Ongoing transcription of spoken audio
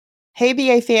Hey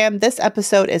BA fam, this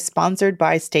episode is sponsored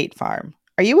by State Farm.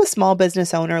 Are you a small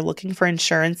business owner looking for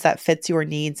insurance that fits your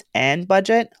needs and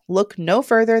budget? Look no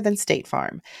further than State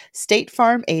Farm. State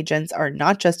Farm agents are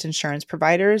not just insurance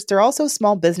providers, they're also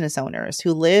small business owners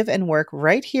who live and work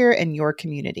right here in your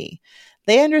community.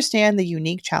 They understand the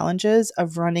unique challenges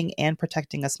of running and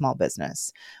protecting a small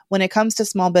business. When it comes to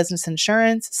small business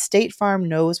insurance, State Farm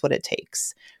knows what it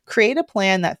takes. Create a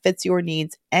plan that fits your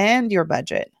needs and your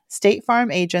budget. State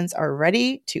Farm agents are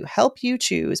ready to help you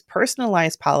choose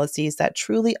personalized policies that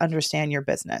truly understand your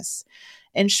business.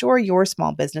 Insure your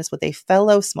small business with a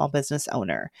fellow small business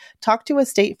owner. Talk to a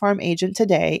State Farm agent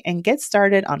today and get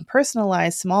started on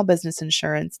personalized small business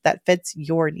insurance that fits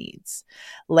your needs.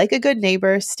 Like a good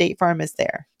neighbor, State Farm is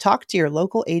there. Talk to your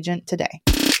local agent today.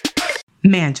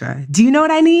 Mandra, do you know what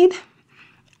I need?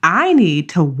 I need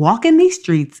to walk in these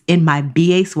streets in my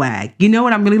BA swag. You know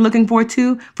what I'm really looking forward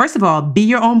to? First of all, be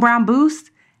your own brown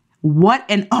boost. What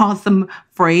an awesome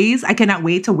phrase. I cannot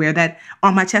wait to wear that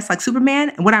on my chest like Superman.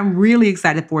 And what I'm really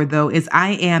excited for, though, is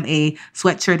I am a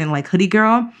sweatshirt and hoodie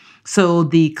girl. So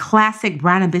the classic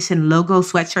Brown Ambition logo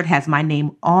sweatshirt has my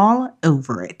name all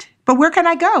over it. But where can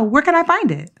I go? Where can I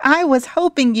find it? I was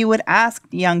hoping you would ask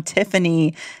young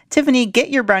Tiffany. Tiffany,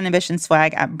 get your Brown Ambition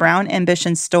swag at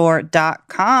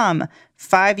brownambitionstore.com.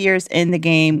 5 years in the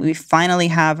game, we finally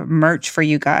have merch for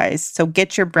you guys. So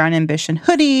get your Brown Ambition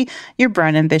hoodie, your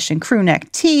Brown Ambition crew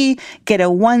neck tee, get a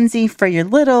onesie for your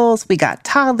littles. We got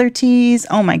toddler tees.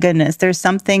 Oh my goodness, there's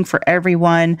something for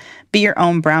everyone. Be your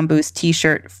own Brown Boost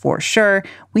t-shirt for sure.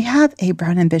 We have a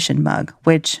Brown Ambition mug,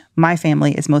 which my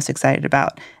family is most excited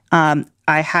about.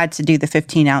 I had to do the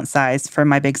 15-ounce size for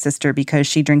my big sister because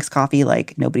she drinks coffee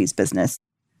like nobody's business.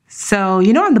 So,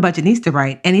 you know I'm the Budgetnista,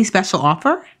 right? Any special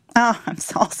offer? Oh, I'm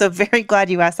also very glad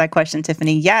you asked that question,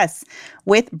 Tiffany. Yes,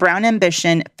 with Brown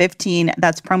Ambition 15,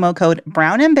 that's promo code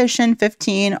Brown Ambition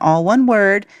 15, all one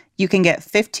word, you can get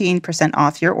 15%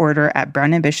 off your order at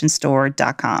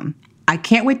brownambitionstore.com. I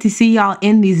can't wait to see y'all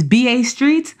in these BA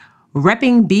streets,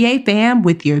 repping BA fam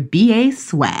with your BA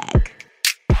swag.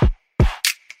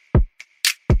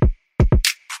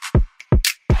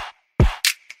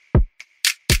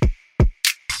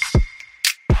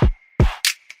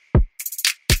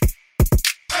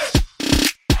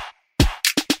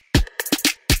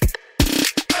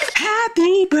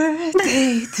 Happy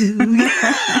birthday to you.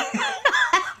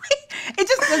 It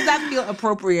just does not feel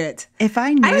appropriate. If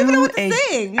I don't even know what to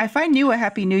sing. If I knew a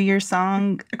Happy New Year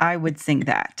song, I would sing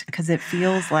that because it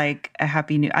feels like a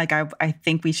Happy New. Like I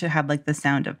think we should have like the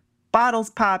sound of bottles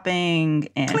popping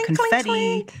and Clink, confetti.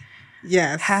 clink, clink.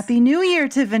 Yes. Happy New Year,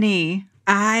 Tiffany.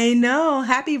 I know.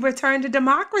 Happy return to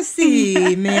democracy,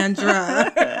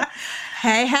 Mandra.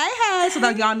 Hey. So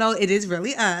that y'all know it is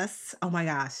really us. Oh my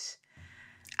gosh.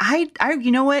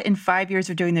 You know what? In 5 years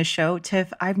of doing this show,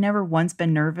 Tiff, I've never once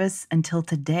been nervous until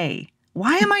today.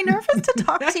 Why am I nervous to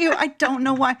talk to you? I don't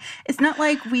know why. It's not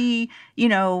like we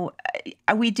do.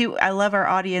 I love our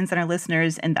audience and our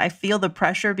listeners, and I feel the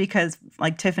pressure because,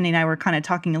 like, Tiffany and I were kind of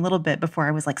talking a little bit before.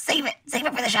 I was like, save it for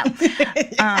the show.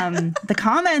 The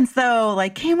comments, though,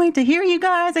 like, can't wait to hear you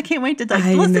guys. I can't wait to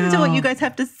listen to what you guys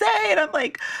have to say. And I'm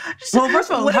like, well, first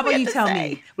of all, how about you tell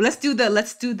me? Well, let's do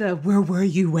the where were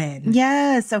you when?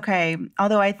 Yes, okay.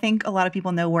 Although I think a lot of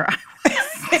people know where I was.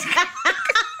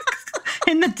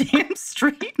 In the damn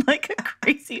street like a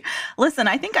crazy. Listen,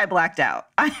 I think I blacked out.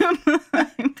 I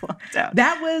blacked out.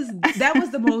 That was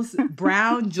the most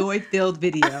brown joy-filled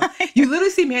video. You literally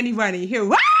see Mandy running. You hear,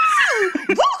 wow! Woo!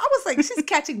 I was like, she's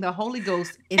catching the Holy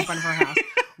Ghost in front of her house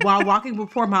while walking with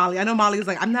poor Molly. I know Molly was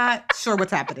like, I'm not sure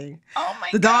what's happening. Oh my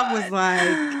God. The dog was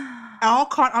like, all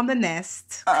caught on the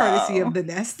nest, courtesy of the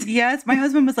nest. Yes, my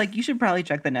husband was like, you should probably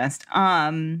check the nest.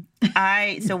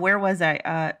 So where was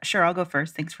I? Sure, I'll go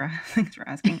first. Thanks for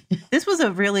asking. This was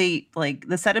a really, like,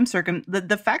 the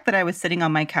fact that I was sitting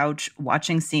on my couch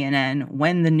watching CNN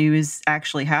when the news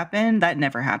actually happened, that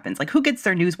never happens. Like, who gets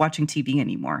their news watching TV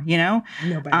anymore, you know?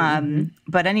 Nobody.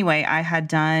 But anyway, I had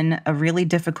done a really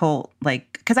difficult,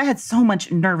 because I had so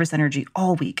much nervous energy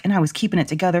all week, and I was keeping it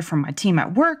together from my team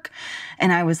at work,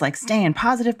 and I was like staying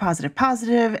positive.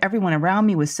 Everyone around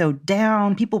me was so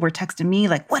down. People were texting me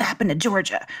like, what happened to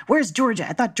Georgia? Where's Georgia?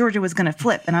 I thought Georgia was going to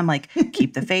flip. And I'm like,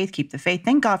 keep the faith.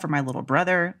 Thank God for my little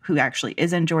brother who actually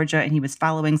is in Georgia. And he was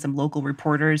following some local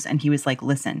reporters. And he was like,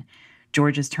 listen,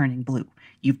 Georgia's turning blue.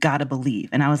 You've got to believe.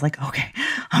 And I was like, okay,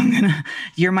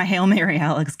 you're my Hail Mary,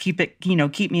 Alex. Keep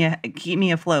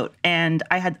me afloat. And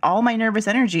I had all my nervous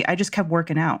energy. I just kept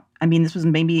working out. I mean, this was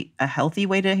maybe a healthy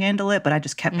way to handle it, but I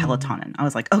just kept Pelotoning. I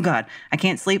was like, oh God, I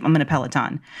can't sleep. I'm going to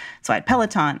Peloton. So I had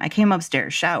Peloton. I came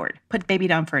upstairs, showered, put baby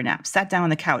down for a nap, sat down on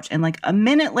the couch. And like a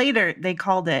minute later, they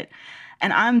called it.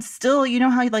 And I'm still, you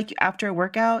know how like after a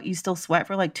workout, you still sweat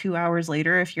for like 2 hours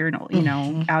later if you're,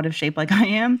 out of shape like I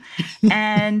am.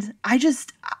 And I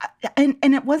just, and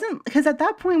it wasn't, because at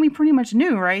that point we pretty much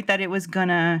knew, right, that it was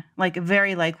gonna, like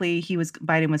very likely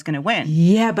Biden was gonna win.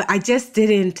 Yeah, but I just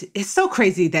didn't, it's so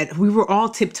crazy that we were all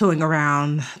tiptoeing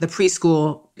around the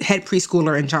head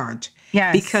preschooler in charge.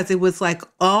 Yes. Because it was like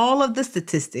all of the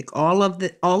statistic, all of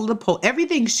the poll,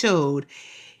 everything showed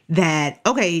that,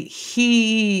 okay,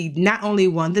 he not only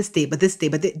won this state, but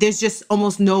there's just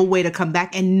almost no way to come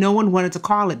back. And no one wanted to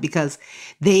call it because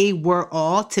they were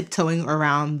all tiptoeing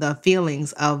around the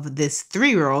feelings of this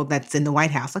 3-year-old that's in the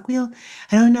White House. Like, well,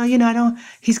 I don't know,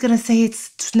 he's going to say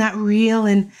it's not real.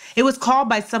 And it was called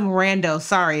by some rando,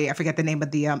 sorry, I forget the name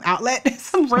of the outlet.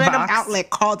 Some random outlet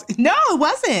called, no, it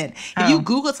wasn't. If you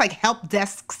Google, it's like help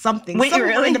desk something. Wait,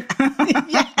 really?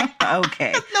 Yeah.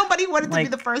 Okay. Nobody wanted to be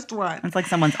the first one. It's like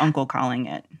someone's uncle calling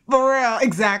it. For real,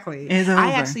 exactly. It's over.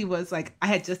 I actually was like, I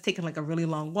had just taken like a really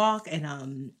long walk and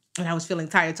I was feeling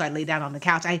tired, so I lay down on the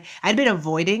couch. I'd been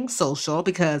avoiding social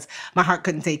because my heart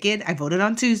couldn't take it. I voted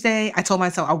on Tuesday. I told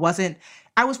myself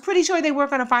I was pretty sure they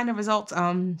weren't going to find the results,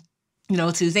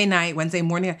 Tuesday night, Wednesday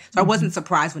morning. So I wasn't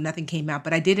surprised when nothing came out,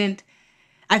 but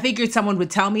I figured someone would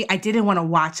tell me. I didn't want to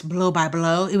watch blow by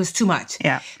blow. It was too much.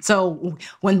 Yeah. So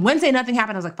when Wednesday nothing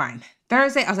happened, I was like, fine.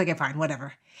 Thursday, I was like, yeah, fine,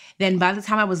 whatever. Then by the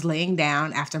time I was laying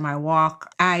down after my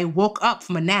walk, I woke up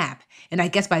from a nap. And I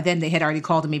guess by then they had already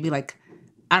called it maybe like,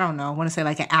 I don't know, I want to say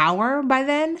like an hour by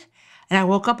then. And I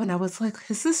woke up and I was like,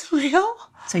 is this real?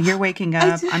 So you're waking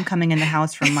up. I'm coming in the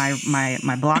house from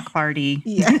my block party.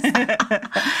 Yes.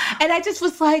 And I just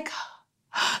was like,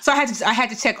 so I had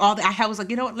to check all the, I was like,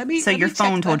 you know what, let me. So your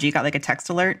phone told you got like a text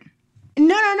alert?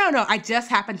 No. I just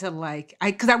happened to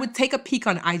because I would take a peek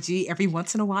on IG every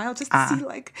once in a while just to see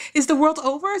like, is the world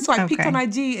over? So I peeked on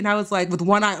IG and I was like, with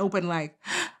one eye open, like,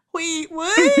 wait,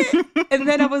 what? And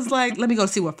then I was like, let me go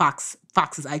see what Fox's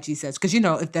IG says. Cause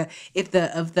if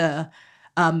the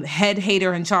head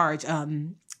hater in charge,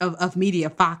 of media,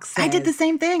 Fox says. I did the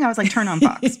same thing. I was like, turn on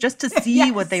Fox just to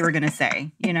see what they were going to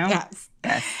say, Yes.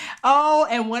 Yes. Oh,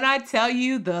 and when I tell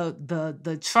you the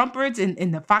Trumpers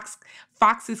in the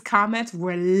Fox's comments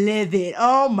were livid.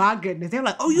 Oh my goodness. They're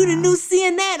like, oh, you the new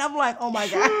CNN. I'm like, oh my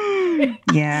God.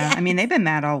 Yeah. I mean, they've been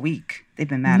mad all week. They've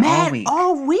been mad all week.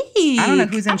 All week. I don't know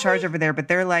who's in charge over there, but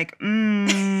they're like,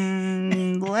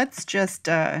 let's just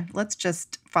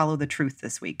follow the truth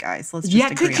this week, guys. Let's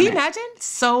just agree on it. Can you imagine?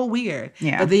 So weird.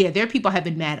 Yeah. But their people have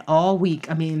been mad all week.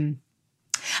 I mean,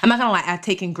 I'm not gonna lie, I've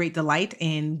taken great delight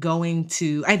in going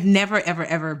to, I've never, ever,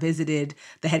 ever visited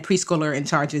the head preschooler in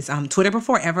charge's Twitter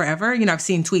before, ever. I've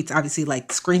seen tweets, obviously, like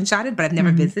screenshotted, but I've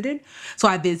never visited. So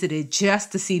I visited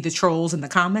just to see the trolls in the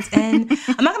comments. And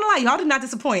I'm not gonna lie, y'all did not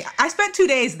disappoint. I spent 2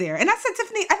 days there. And I said,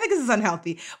 Tiffany, I think this is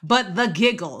unhealthy. But the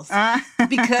giggles,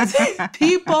 because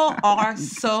people are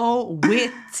so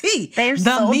witty.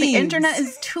 The internet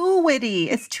is too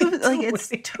witty. It's too,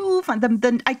 it's too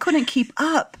fun. I couldn't keep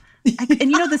up.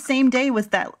 And the same day was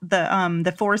that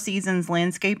the Four Seasons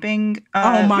landscaping.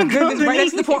 Oh my goodness! Right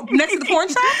next to the porn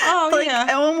shop. Oh yeah.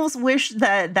 I almost wish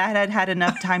that had had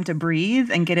enough time to breathe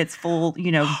and get its full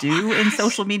due in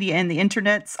social media and the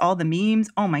internets, all the memes.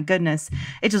 Oh my goodness!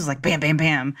 It just was like bam, bam,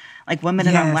 bam. Like 1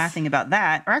 minute I'm laughing about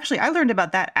that, or actually I learned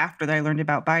about that after I learned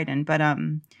about Biden. But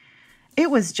it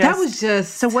was just. That was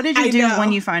just. So what did you do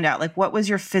when you find out? Like, what was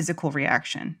your physical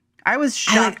reaction? I was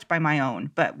shocked by my own,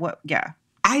 but what? Yeah.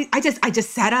 I just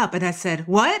sat up and I said,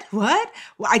 what? Well,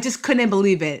 I just couldn't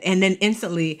believe it. And then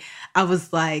instantly I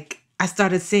was like, I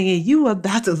started singing, you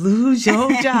about to lose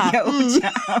your job.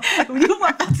 You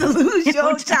about to lose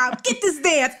your job. Get this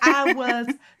dance. I was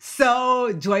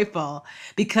so joyful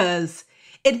because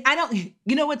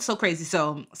what's so crazy?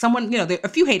 So someone, there are a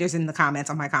few haters in the comments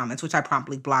on my comments, which I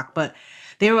promptly blocked, but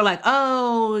they were like,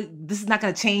 oh, this is not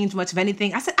going to change much of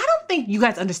anything. I said, I don't think you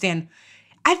guys understand.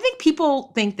 I think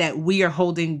people think that we are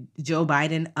holding Joe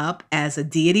Biden up as a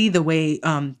deity the way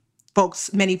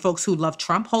many folks who love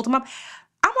Trump hold him up.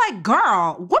 I'm like,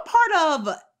 girl, what part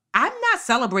of I'm not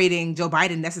celebrating Joe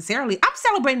Biden necessarily. I'm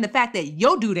celebrating the fact that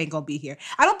your dude ain't gonna be here.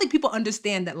 I don't think people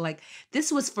understand that, like,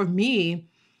 this was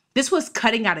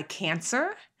cutting out a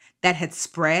cancer that had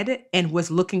spread and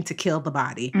was looking to kill the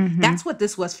body. Mm-hmm. That's what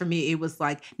this was for me. It was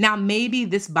like, now maybe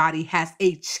this body has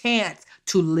a chance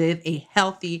to live a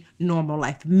healthy, normal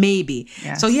life. Maybe.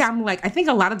 Yes. So yeah, I'm like, I think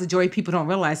a lot of the joy people don't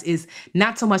realize is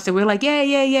not so much that we're like, yay,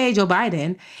 yay, yay, Joe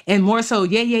Biden, and more so,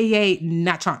 yay, yay, yay,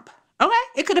 not Trump. Okay,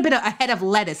 it could have been a head of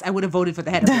lettuce. I would have voted for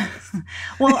the head of lettuce.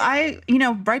 Well,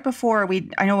 right before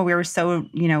I know we were so,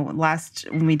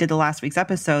 when we did the last week's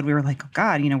episode, we were like, oh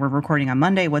God, we're recording on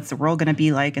Monday. What's the world going to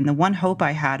be like? And the one hope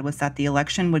I had was that the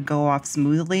election would go off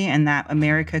smoothly and that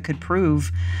America could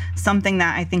prove something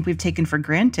that I think we've taken for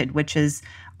granted, which is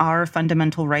our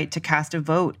fundamental right to cast a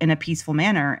vote in a peaceful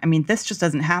manner. I mean, this just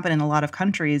doesn't happen in a lot of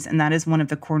countries, and that is one of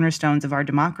the cornerstones of our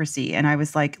democracy. And I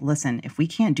was like, listen, if we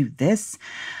can't do this,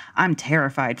 I'm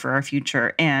terrified for our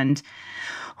future. And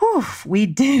we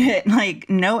did it. Like,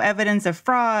 no evidence of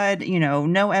fraud,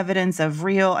 no evidence of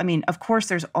real. I mean, of course,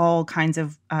 there's all kinds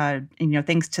of,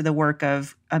 thanks to the work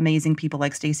of amazing people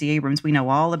like Stacey Abrams. We know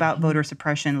all about voter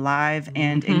suppression live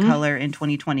and in color in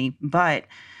 2020. But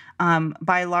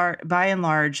by and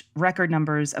large, record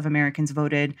numbers of Americans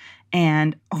voted.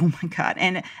 And oh my God.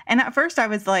 And at first I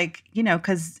was like,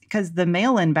 because the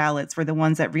mail-in ballots were the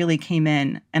ones that really came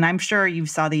in. And I'm sure you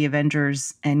saw the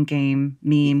Avengers Endgame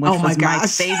meme, which was my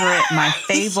favorite,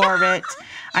 yes.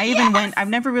 I even I've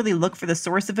never really looked for the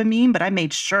source of a meme, but I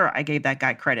made sure I gave that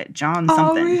guy credit. John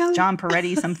really? John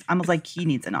Peretti. I was like, he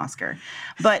needs an Oscar.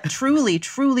 But truly,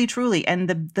 truly, truly. And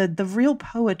the real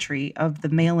poetry of the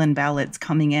mail-in ballots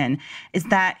coming in is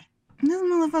that this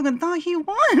motherfucker thought he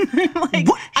won.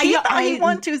 He thought he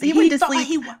won Tuesday. He went to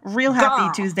sleep real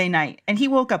happy Tuesday night. And he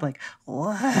woke up like,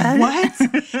 what? What?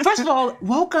 First of all,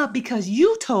 woke up because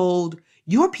you told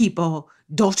your people,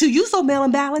 don't you use those mail-in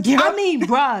ballots? Yep. I mean,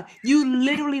 bruh, you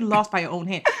literally lost by your own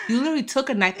hand. You literally took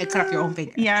a knife and cut off your own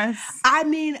finger. Yes. I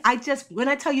mean, when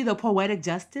I tell you the poetic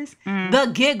justice,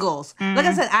 the giggles. Like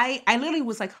I said, I literally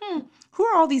was like, who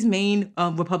are all these main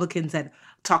Republicans that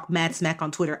talk mad smack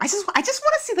on Twitter? I just want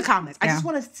to see the comments. I just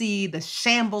want to see the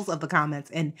shambles of the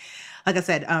comments. And like I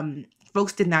said,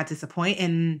 folks did not disappoint.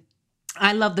 And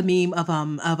I love the meme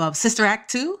of Sister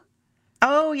Act 2.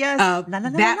 Oh, yes.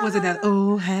 That was another,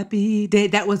 oh, happy day.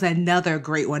 That was another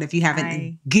great one. If you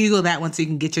haven't, Google that one so you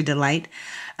can get your delight.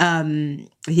 And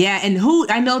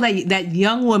I know that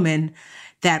young woman,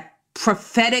 that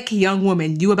prophetic young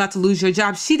woman, you about to lose your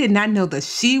job, she did not know that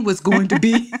she was going to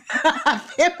be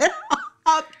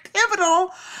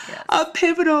a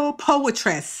pivotal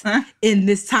poetress in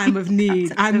this time of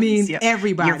need. I mean,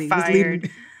 everybody was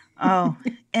leading. Oh,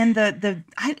 and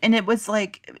and it was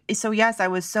like, so yes, I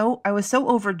was so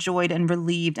overjoyed and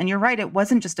relieved. And you're right, it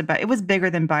wasn't just it was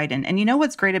bigger than Biden. And you know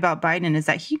what's great about Biden is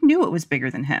that he knew it was bigger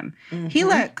than him. Mm-hmm. He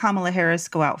let Kamala Harris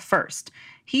go out first.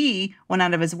 He went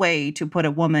out of his way to put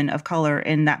a woman of color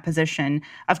in that position.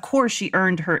 Of course, she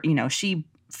earned her, she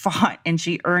fought and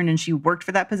she earned and she worked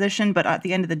for that position. But at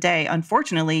the end of the day,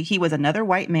 unfortunately, he was another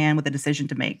white man with a decision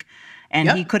to make. And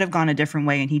he could have gone a different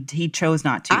way, and he chose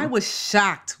not to. I was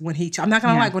shocked when I'm not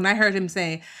going to lie, when I heard him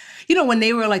say, when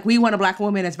they were like, we want a black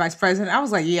woman as vice president, I was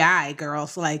like, yeah, all right,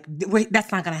 girls. Like, wait, that's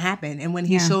not going to happen. And when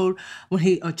he chose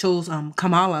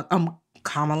Kamala,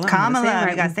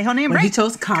 right? You got to say her name right. He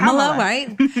chose Kamala,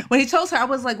 right? When he chose her, I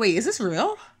was like, wait, is this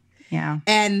real? Yeah.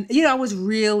 And, I was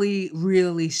really,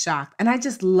 really shocked. And I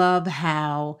just love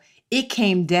how it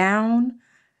came down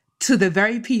to the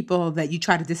very people that you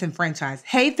try to disenfranchise.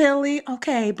 Hey, Philly,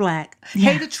 okay, black.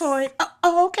 Yes. Hey, Detroit,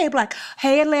 oh, okay, black.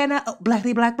 Hey, Atlanta, oh,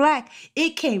 blackly, black, black.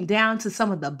 It came down to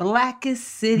some of the blackest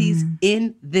cities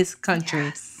in this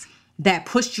country that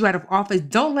pushed you out of office.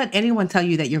 Don't let anyone tell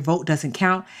you that your vote doesn't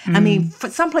count. I mean,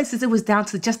 for some places, it was down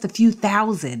to just a few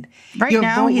thousand. Right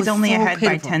now, he's only ahead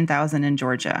by 10,000 in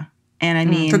Georgia. And I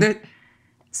mean,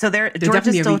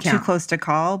 Georgia's still too close to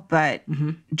call, but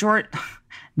Georgia.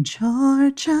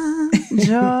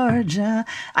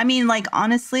 I mean, like,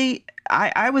 honestly,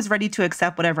 I was ready to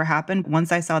accept whatever happened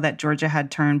once I saw that Georgia had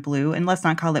turned blue. And let's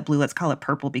not call it blue, let's call it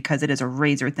purple because it is a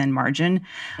razor-thin margin.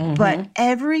 But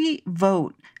every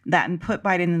vote that put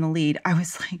Biden in the lead, I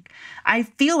was like, I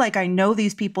feel like I know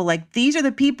these people. Like, these are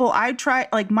the people I try,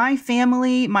 like my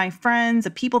family, my friends, the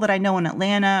people that I know in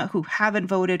Atlanta who haven't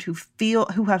voted, who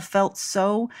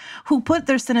put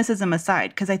their cynicism aside.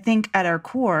 Because I think at our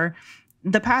core,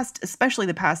 especially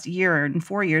the past year and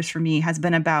 4 years for me has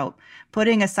been about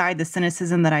putting aside the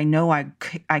cynicism that I know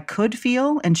I could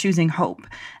feel and choosing hope.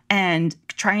 and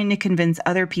trying to convince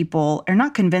other people, or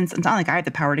not convince, it's not like I have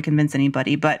the power to convince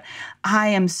anybody, but I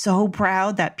am so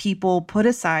proud that people put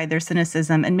aside their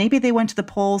cynicism, and maybe they went to the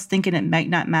polls thinking it might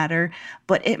not matter,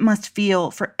 but it must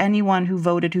feel for anyone who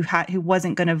voted, who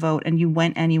wasn't going to vote, and you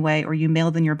went anyway, or you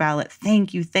mailed in your ballot.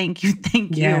 Thank you, thank you,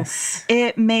 thank Yes. you.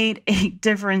 It made a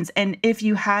difference. And if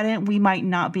you hadn't, we might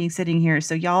not be sitting here.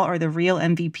 So y'all are the real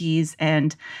MVPs,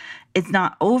 and it's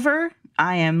not over.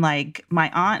 I am like,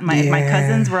 my aunt, my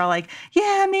cousins were all like,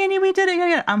 yeah, Manny, we did it.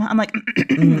 Yeah. I'm like,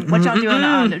 what y'all doing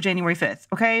on January 5th?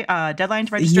 Okay. Deadline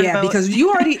to register to vote. Because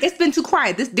you already, it's been too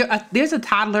quiet. There's a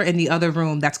toddler in the other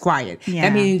room that's quiet. Yeah.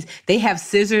 That means they have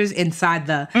scissors inside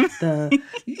the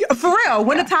for real.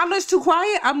 When the toddler's too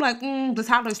quiet, I'm like, the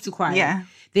toddler's too quiet.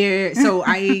 Yeah. So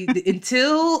I,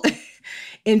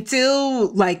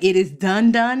 until like it is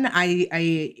done,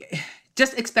 I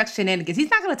just expect shenanigans.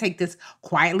 He's not going to take this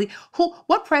quietly.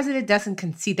 What president doesn't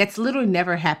concede? That's literally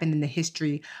never happened in the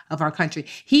history of our country.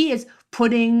 He is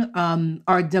putting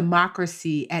our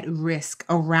democracy at risk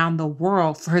around the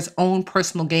world for his own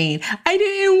personal gain. I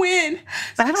didn't win.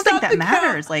 But I don't think that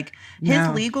matters. Like his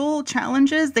legal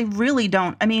challenges, they really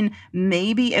don't. I mean,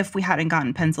 maybe if we hadn't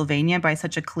gotten Pennsylvania by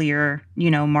such a clear,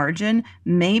 margin,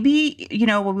 maybe, we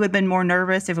would have been more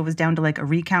nervous if it was down to like a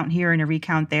recount here and a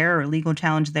recount there, or a legal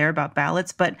challenge there about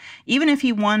ballots. But even if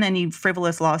he won any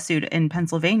frivolous lawsuit in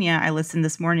Pennsylvania, I listened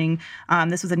this morning,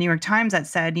 this was the New York Times that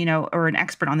said, or an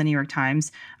expert on the New York Times,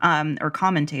 or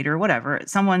commentator, whatever.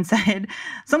 Someone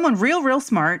real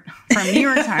smart from New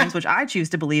York Times, which I choose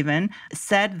to believe in,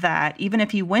 said that even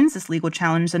if he wins this legal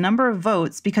challenge, the number of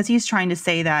votes, because he's trying to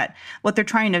say that what they're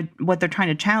trying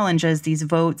to challenge is these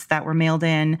votes that were mailed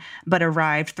in but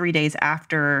arrived 3 days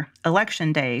after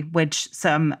Election Day, which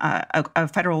a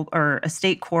federal or a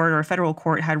state court or a federal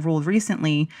court had ruled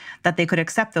recently that they could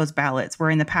accept those ballots, where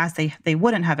in the past they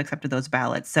wouldn't have accepted those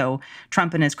ballots. So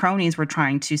Trump and his cronies were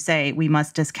trying to say, we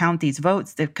must discount these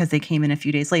votes because they came in a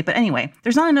few days late. But anyway,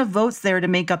 there's not enough votes there to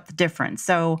make up the difference.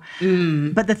 So,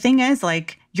 but the thing is,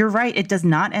 like, you're right, it does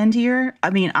not end here. I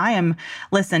mean,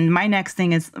 my next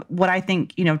thing is what I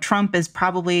think, Trump is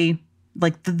probably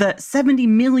like the 70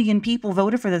 million people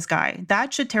voted for this guy.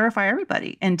 That should terrify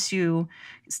everybody into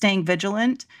staying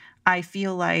vigilant. I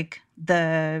feel like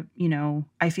there's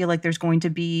going to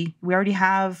be, we already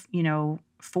have,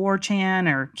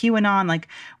 4chan or QAnon, like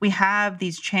we have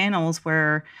these channels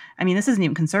where, this isn't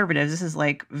even conservatives. This is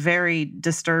like very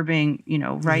disturbing,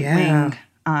 right-wing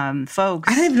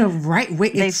folks. I don't even know right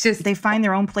wing. It's just they find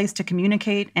their own place to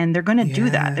communicate, and they're going to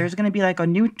do that. There's going to be like a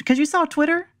new, because you saw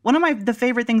Twitter. One of the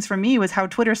favorite things for me was how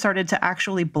Twitter started to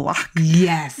actually block.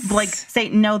 Yes. Like say,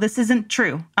 no, this isn't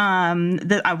true.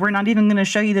 We're not even going to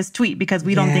show you this tweet because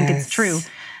we don't think it's true.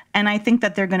 And I think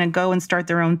that they're going to go and start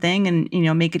their own thing and,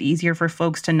 make it easier for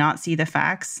folks to not see the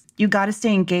facts. You got to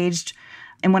stay engaged.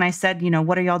 And when I said,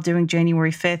 what are y'all doing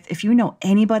January 5th? If you know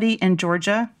anybody in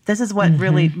Georgia, this is what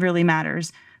really, really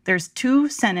matters. There's 2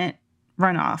 Senate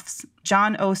runoffs,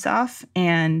 Jon Ossoff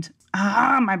and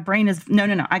my brain is,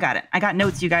 no, I got it. I got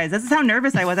notes, you guys. This is how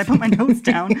nervous I was. I put my notes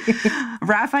down.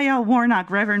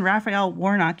 Reverend Raphael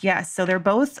Warnock. Yes. So they're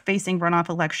both facing runoff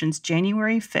elections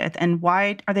January 5th. And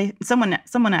why are they, someone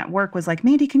at work was like,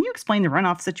 Mandy, can you explain the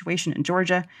runoff situation in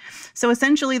Georgia? So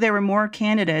essentially there were more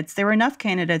candidates. There were enough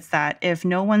candidates that if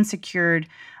no one secured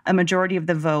a majority of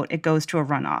the vote, it goes to a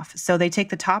runoff. So they take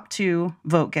the top 2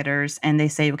 vote getters and they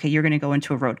say, okay, you're going to go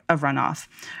into a runoff.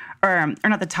 Or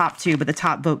not the top 2, but the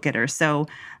top vote getters. So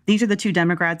these are the 2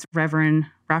 Democrats, Reverend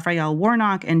Raphael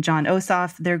Warnock and Jon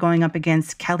Ossoff. They're going up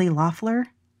against Kelly Loeffler.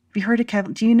 Have you heard of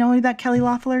Kelly? Do you know about Kelly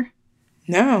Loeffler?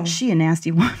 No. She a nasty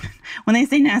woman. When they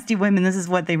say nasty women, this is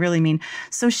what they really mean.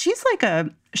 So she's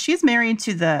married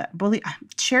to the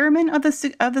chairman of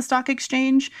the stock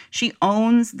exchange. She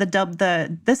owns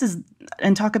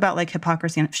and talk about like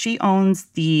hypocrisy. She owns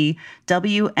the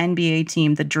WNBA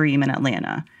team, the Dream in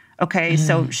Atlanta. Okay,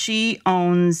 so she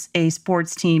owns a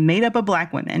sports team made up of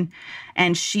Black women,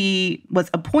 and she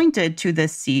was appointed to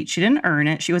this seat. She didn't earn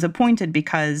it. She was appointed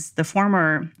because the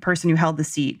former person who held the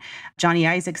seat, Johnny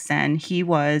Isaacson, he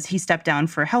stepped down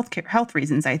for health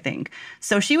reasons, I think.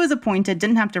 So she was appointed,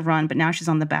 didn't have to run, but now she's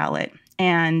on the ballot.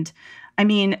 And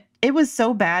it was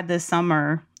so bad this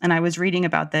summer, and I was reading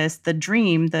about this. The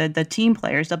Dream, the team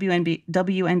players,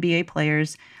 WNBA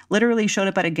players, literally showed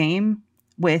up at a game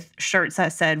with shirts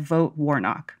that said "Vote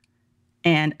Warnock."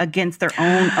 and against their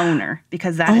own owner,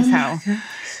 because that is how.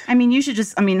 I mean, you should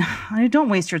just, don't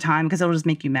waste your time because it'll just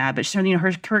make you mad. But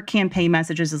her campaign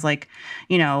messages is like,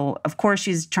 of course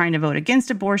she's trying to vote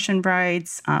against abortion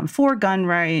rights, for gun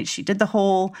rights. She did the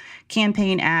whole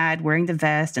campaign ad wearing the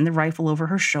vest and the rifle over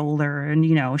her shoulder. And,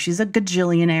 she's a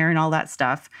gajillionaire and all that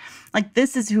stuff. Like,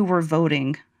 this is who we're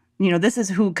voting. This is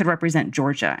who could represent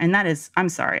Georgia. And that is, I'm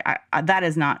sorry, that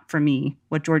is not for me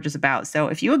what Georgia's about. So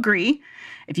if you agree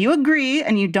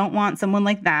and you don't want someone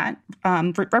like that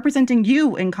representing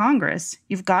you in Congress,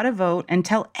 you've got to vote and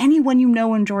tell anyone you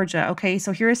know in Georgia. Okay,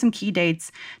 so here are some key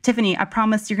dates. Tiffany, I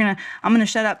promise I'm gonna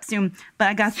shut up soon, but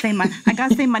I gotta say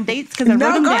my dates because I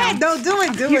wrote them down. Ahead. Don't do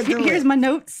it. Here's my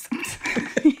notes.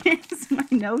 Here's my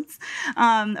notes.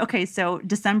 Okay, so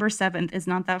December 7th is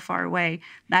not that far away.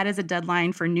 That is a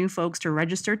deadline for new folks to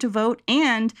register to vote.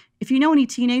 And if you know any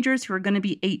teenagers who are going to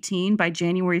be 18 by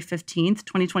January 15th,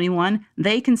 2021,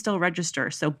 they can still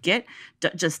register. So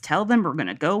just tell them we're going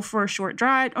to go for a short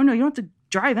drive. Oh, no, you don't have to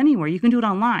drive anywhere. You can do it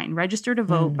online. Register to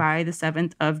vote by the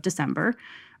 7th of December.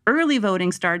 Early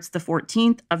voting starts the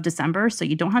 14th of December, so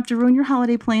you don't have to ruin your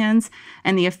holiday plans.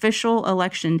 And the official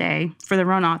election day for the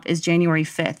runoff is January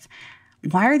 5th.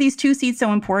 Why are these two seats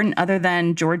so important other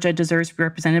than Georgia deserves to be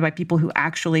represented by people who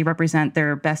actually represent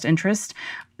their best interest?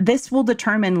 This will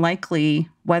determine likely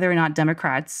whether or not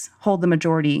Democrats hold the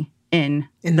majority in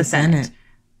the Senate.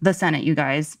 The Senate, you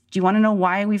guys. Do you want to know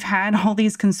why we've had all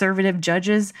these conservative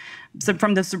judges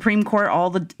from the Supreme Court all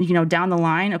down the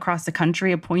line across the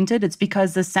country appointed? It's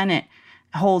because the Senate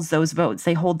holds those votes.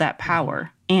 They hold that power.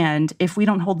 And if we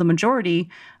don't hold the majority,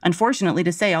 unfortunately,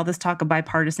 to say all this talk of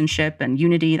bipartisanship and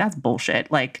unity, that's bullshit.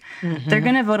 Like, they're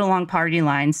going to vote along party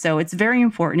lines. So it's very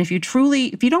important. If you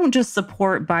don't just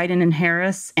support Biden and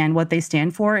Harris and what they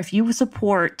stand for, if you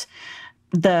support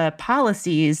the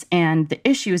policies and the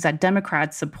issues that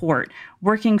Democrats support,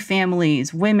 working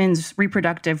families, women's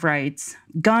reproductive rights,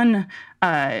 gun,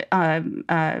 what am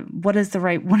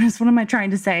I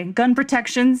trying to say? Gun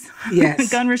protections, yes.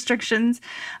 Gun restrictions.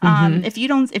 If you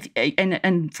don't,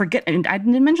 forget, and I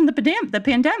didn't mention the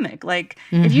pandemic. Like,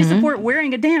 if you support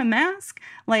wearing a damn mask,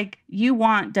 like, you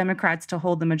want Democrats to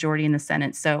hold the majority in the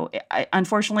Senate. So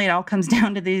unfortunately, it all comes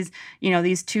down to these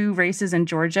two races in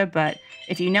Georgia. But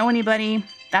if you know anybody,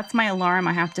 that's my alarm.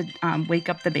 I have to wake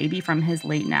up the baby from his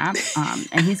late nap.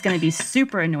 And he's going to be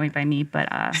super annoyed by me, but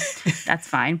that's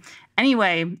fine.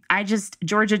 Anyway,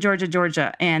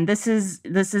 Georgia. And this is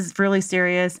really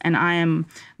serious. And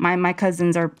my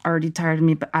cousins are already tired of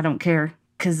me, but I don't care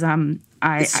because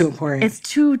it's too important. It's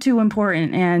too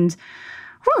important. And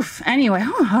anyway,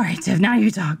 all right, Tiff, now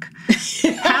you talk.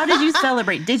 How did you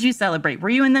celebrate? Did you celebrate? Were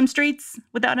you in them streets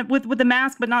with the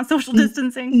mask but not social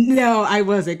distancing? No, I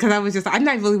wasn't, because I'm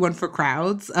not really one for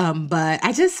crowds. But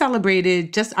I just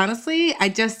celebrated. Just honestly,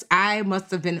 I must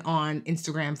have been on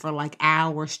Instagram for like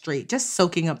hours straight, just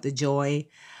soaking up the joy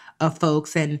of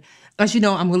folks. And as you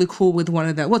know, I'm really cool with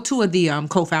two of the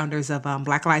co-founders of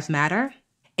Black Lives Matter.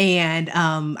 And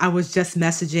I was just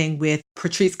messaging with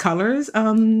Patrisse Cullors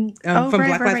from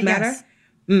Black Lives Matter.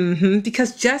 Yes.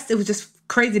 Because it was just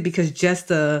crazy because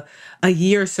just a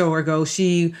year or so ago,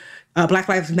 Black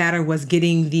Lives Matter was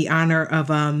getting the honor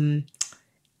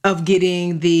of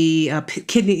getting the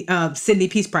Sydney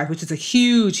Peace Prize, which is a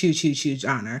huge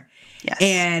honor. Yes.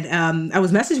 And I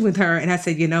was messaging with her and I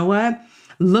said, you know what?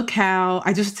 Look how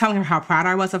I just was telling her how proud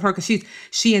I was of her, because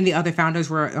she and the other founders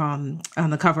were on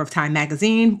the cover of Time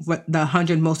magazine, the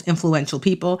 100 most influential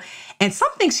people. And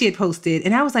something she had posted,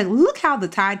 and I was like, look how the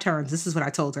tide turns. This is what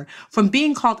I told her. From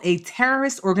being called a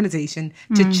terrorist organization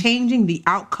to changing the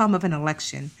outcome of an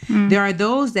election. There are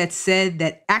those that said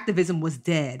that activism was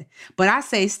dead. But I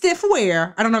say, stiff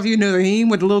where? I don't know if you know the meme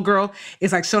where the little girl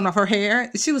is like showing off her hair.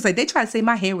 She was like, they tried to say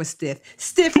my hair was stiff.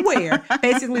 Stiff where?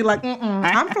 Basically like,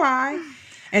 I'm fly.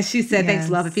 And she said, thanks,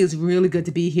 love. It feels really good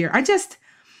to be here.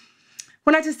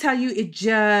 When I just tell you,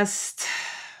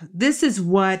 this is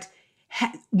what,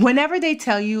 whenever they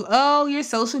tell you, oh, your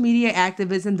social media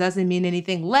activism doesn't mean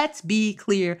anything. Let's be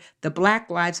clear. The Black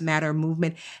Lives Matter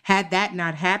movement, had that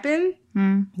not happened,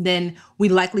 then we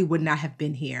likely would not have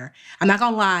been here. I'm not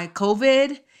going to lie.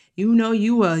 COVID,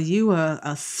 you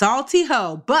a salty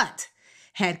hoe, but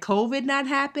had COVID not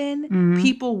happened,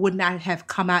 people would not have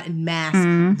come out in mass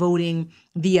voting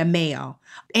via mail.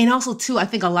 And also, too, I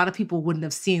think a lot of people wouldn't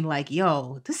have seen like,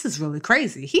 yo, this is really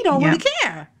crazy. He don't really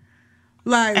care.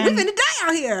 Like, we're gonna die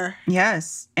out here.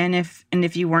 Yes. And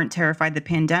if you weren't terrified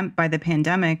by the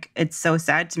pandemic, it's so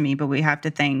sad to me, but we have to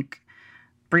thank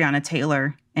Breonna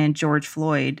Taylor and George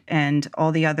Floyd and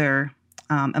all the other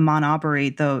Ahmaud Arbery,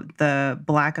 the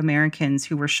Black Americans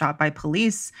who were shot by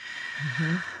police.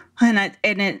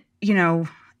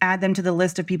 add them to the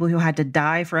list of people who had to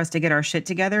die for us to get our shit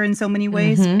together in so many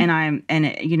ways.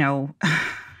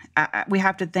 We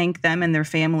have to thank them and their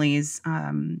families.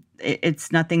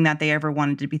 It's nothing that they ever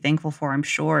wanted to be thankful for, I'm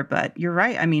sure. But you're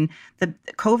right. I mean, the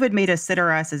COVID made us sit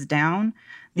our asses down.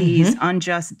 These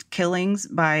unjust killings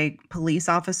by police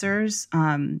officers,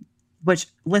 which,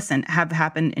 listen, have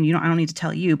happened, and I don't need to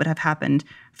tell you, but have happened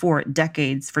for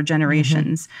decades, for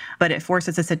generations. But it forced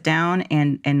us to sit down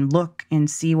and look and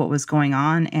see what was going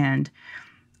on. And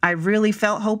I really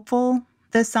felt hopeful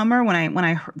this summer when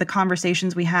I heard the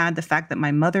conversations we had, the fact that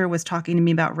my mother was talking to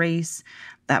me about race,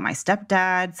 that my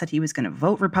stepdad said he was going to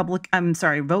vote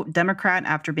Democrat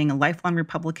after being a lifelong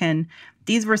Republican.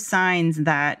 These were signs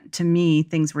that, to me,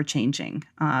 things were changing.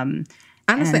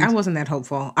 Honestly, I wasn't that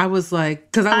hopeful. I was like,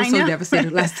 because I was so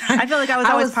devastated last time. I feel like I was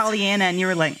always Pollyanna, and you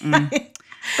were like,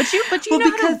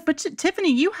 But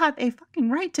Tiffany, you have a fucking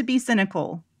right to be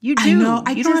cynical. You do. You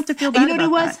don't have to feel bad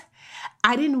about that.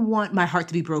 I didn't want my heart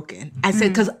to be broken. I said,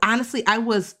 because honestly, I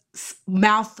was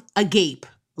mouth agape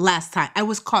last time. I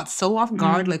was caught so off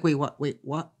guard. Like, wait, what?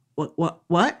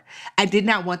 I did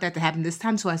not want that to happen this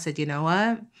time. So I said, you know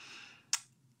what?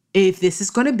 If this is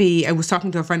going to be, I was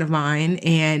talking to a friend of mine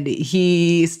and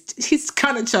he's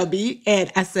kind of chubby.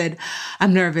 And I said,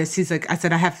 I'm nervous. I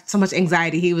said, I have so much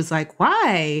anxiety. He was like,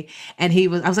 why? And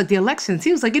I was like, the elections.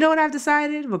 He was like, you know what I've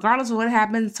decided? Regardless of what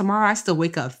happens tomorrow, I still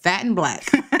wake up fat and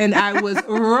black. And I was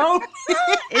rolling.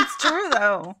 It's true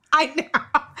though. I know.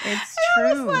 It's true.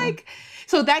 I was like,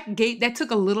 so that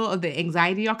took a little of the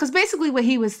anxiety off. Because basically what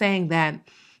he was saying that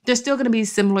there's still going to be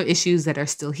similar issues that are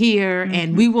still here,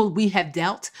 and we have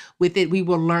dealt with it. We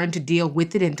will learn to deal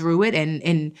with it and through it,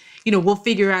 and we'll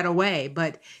figure out a way.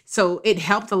 But so it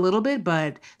helped a little bit,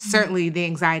 but certainly the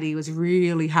anxiety was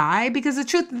really high because the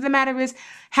truth of the matter is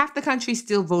half the country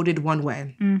still voted one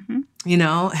way.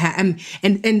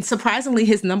 And surprisingly,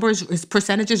 his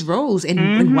percentages rose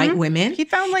in white women. He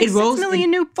found like 6 million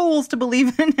new fools to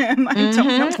believe in him. I don't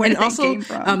know where they came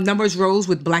from. Numbers rose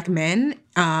with black men.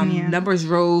 Numbers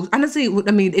rose. Honestly,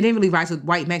 I mean, it didn't really rise with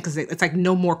white men because it's like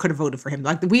no more could have voted for him.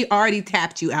 Like we already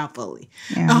tapped you out fully.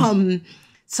 Yeah.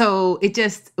 So it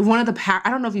just, I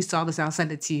don't know if you saw this, I'll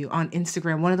send it to you on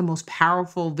Instagram. One of the most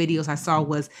powerful videos I saw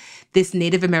was this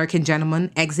Native American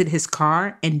gentleman exit his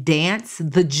car and dance,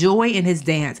 the joy in his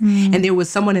dance. And there was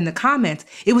someone in the comments.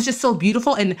 It was just so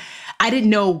beautiful. And I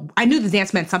knew the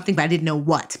dance meant something, but I didn't know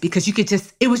what, because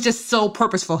it was just so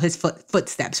purposeful, his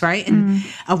footsteps, right? And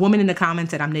a woman in the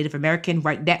comments said, I'm Native American.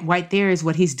 Right, that right there is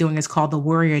what he's doing is called the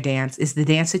warrior dance. It's the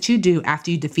dance that you do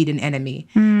after you defeat an enemy.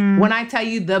 When I tell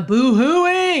you the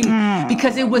boo-hooing,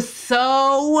 because it was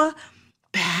so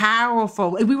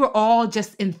powerful. We were all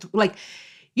just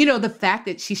the fact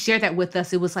that she shared that with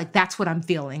us, it was like, that's what I'm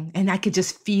feeling. And I could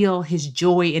just feel his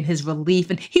joy and his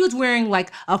relief. And he was wearing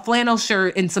like a flannel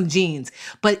shirt and some jeans,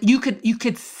 but you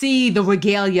could see the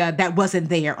regalia that wasn't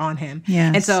there on him.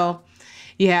 Yes. And so,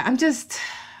 yeah, doesn't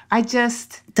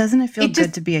it feel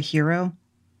good to be a hero?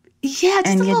 Yeah,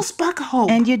 just a little spark of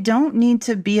hope. And you don't need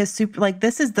to be a super,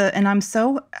 and I'm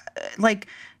so,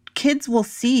 kids will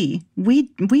see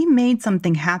we made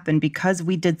something happen because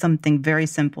we did something very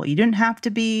simple. You didn't have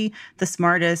to be the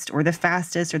smartest or the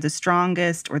fastest or the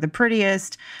strongest or the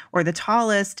prettiest or the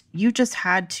tallest. You just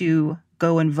had to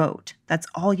go and vote. That's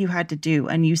all you had to do.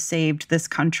 And you saved this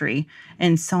country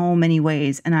in so many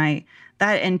ways.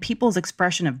 And people's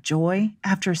expression of joy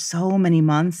after so many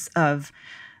months of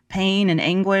pain and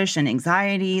anguish and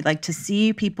anxiety, like to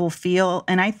see people feel,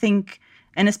 and I think,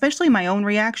 and especially my own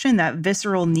reaction, that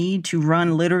visceral need to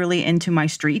run literally into my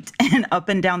street and up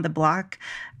and down the block,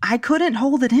 I couldn't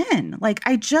hold it in. Like,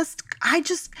 I just,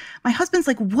 my husband's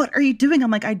like, what are you doing?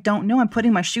 I'm like, I don't know. I'm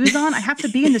putting my shoes on. I have to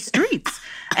be in the streets.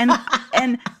 And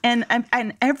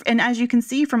as you can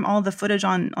see from all the footage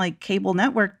on like cable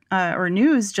network or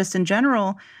news, just in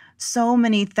general, so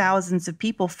many thousands of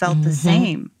people felt the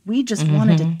same. We just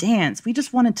wanted to dance. We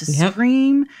just wanted to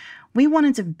scream. We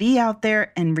wanted to be out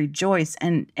there and rejoice.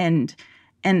 And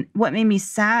what made me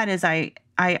sad is I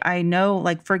know,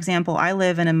 like, for example, I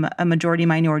live in a majority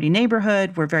minority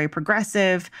neighborhood. We're very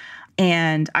progressive.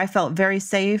 And I felt very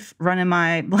safe running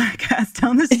my black ass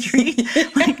down the street.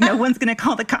 Like, no one's going to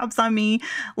call the cops on me.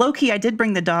 Low key, I did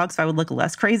bring the dog so I would look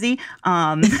less crazy.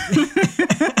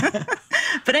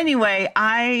 But anyway,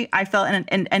 I felt,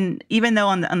 and even though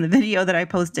on the video that I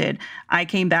posted, I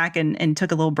came back and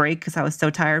took a little break because I was so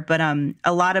tired. But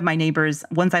a lot of my neighbors,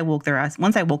 once I woke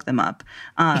them up,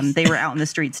 they were out in the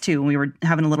streets too. And we were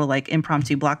having a little like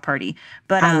impromptu block party.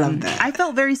 But I love that. I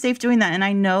felt very safe doing that. And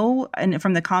I know, and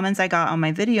from the comments I got on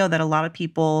my video, that a lot of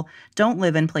people don't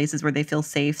live in places where they feel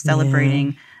safe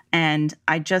celebrating. And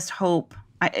I just hope,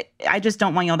 I just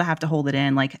don't want y'all to have to hold it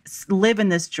in. Like, live in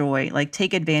this joy. Like,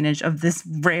 take advantage of this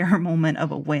rare moment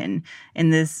of a win in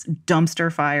this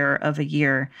dumpster fire of a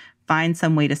year. Find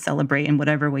some way to celebrate in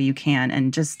whatever way you can,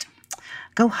 and just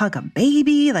go hug a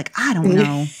baby. Like, I don't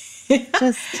know.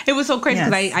 It was so crazy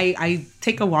because I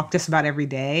take a walk just about every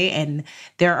day, and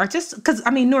there are just, because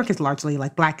I mean, Newark is largely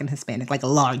like Black and Hispanic, like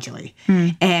largely.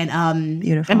 And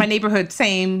Beautiful. in my neighborhood,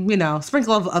 same,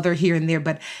 sprinkle of other here and there,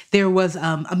 but there was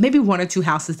maybe one or two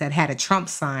houses that had a Trump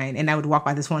sign, and I would walk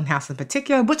by this one house in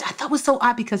particular, which I thought was so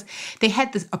odd because they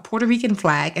had a Puerto Rican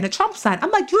flag and a Trump sign.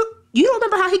 I'm like, you don't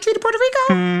remember how he treated Puerto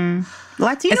Rico?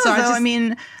 Latinos, so I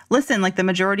mean, listen, like the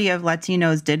majority of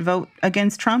Latinos did vote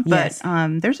against Trump, but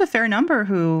there's a fair number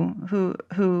who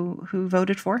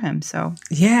voted for him. So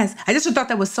yes, I just thought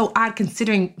that was so odd,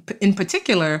 considering in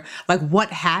particular, like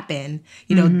what happened,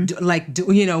 when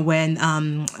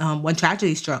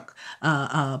tragedy struck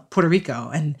Puerto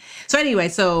Rico, and so anyway,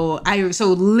 so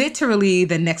literally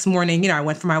the next morning, I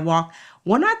went for my walk.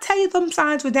 When I tell you them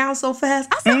signs were down so fast,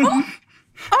 I said,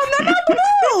 Oh,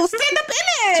 no, stand up in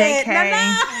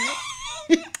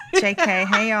it. JK,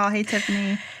 hey y'all, hey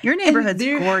Tiffany. Your neighborhood's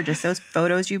gorgeous. Those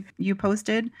photos you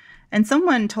posted. And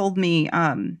someone told me,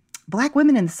 Black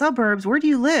women in the suburbs, where do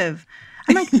you live?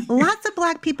 I'm like, lots of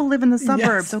Black people live in the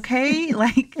suburbs, okay?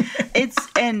 Like, it's,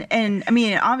 and I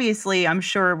mean, obviously, I'm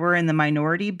sure we're in the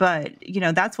minority, but,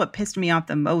 that's what pissed me off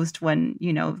the most when,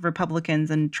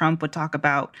 Republicans and Trump would talk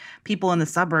about people in the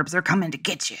suburbs. They're coming to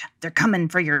get you. They're coming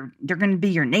they're going to be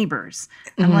your neighbors.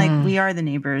 I'm like, we are the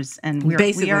neighbors, and we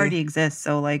already exist.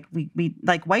 So, like, we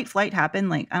like, white flight happened,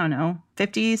 like, I don't know,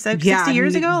 50, 60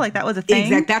 years ago. Like, that was a thing.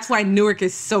 Exactly. That's why Newark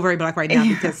is so very Black right now,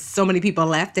 because so many people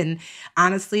left. And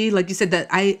honestly, like you said, that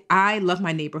I love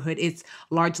my neighborhood. It's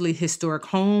largely historic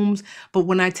homes. But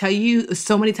when I tell you,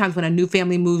 so many times when a new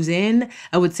family moves in,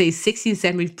 I would say 60 to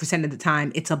 70% of the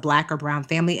time, it's a Black or brown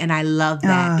family. And I love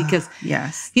that because,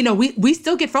 we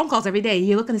still get phone calls every day.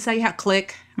 You're looking to sell your house,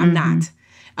 click. I'm not.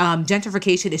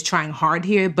 Gentrification is trying hard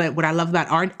here, but what I love about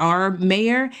our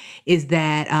mayor is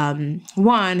that,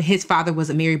 one, his father was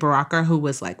Amiri Baraka, who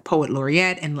was like poet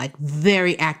laureate and like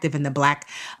very active in the Black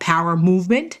Power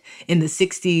movement in the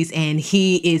 60s, and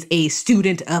he is a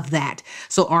student of that.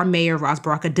 So our mayor, Ras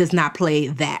Baraka, does not play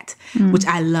that, which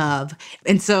I love.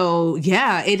 And so,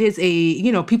 it is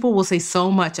people will say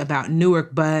so much about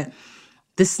Newark, but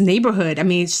this neighborhood, I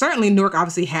mean, certainly Newark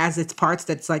obviously has its parts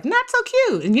that's like not so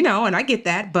cute, and and I get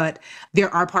that, but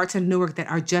there are parts of Newark that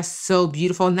are just so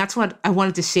beautiful, and that's what I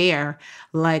wanted to share.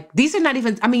 Like, these are not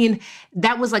even, I mean,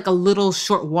 that was like a little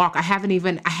short walk. I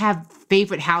have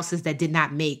favorite houses that did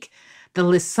not make the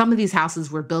list. Some of these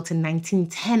houses were built in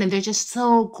 1910, and they're just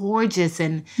so gorgeous,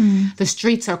 and the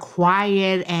streets are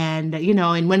quiet, and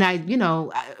and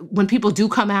when people do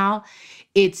come out,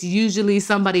 it's usually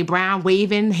somebody brown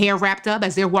waving, hair wrapped up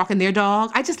as they're walking their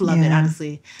dog. I just love it,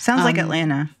 honestly. Sounds like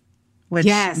Atlanta, which,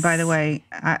 by the way,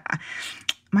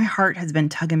 my heart has been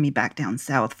tugging me back down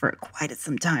south for quite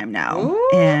some time now. Ooh.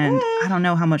 And I don't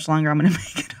know how much longer I'm going to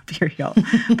make it up here, y'all.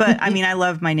 But, I mean, I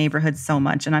love my neighborhood so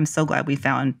much, and I'm so glad we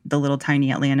found the little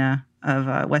tiny Atlanta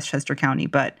of Westchester County.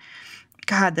 But,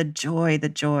 God, the joy.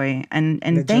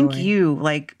 And thank you,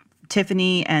 like,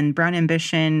 Tiffany and Brown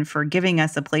Ambition, for giving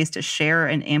us a place to share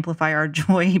and amplify our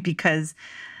joy, because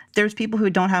there's people who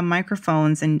don't have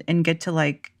microphones and get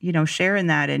to share in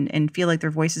that and feel like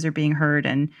their voices are being heard.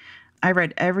 And I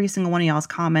read every single one of y'all's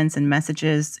comments and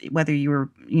messages, whether you were,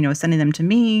 sending them to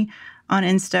me on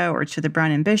Insta or to the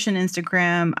Brown Ambition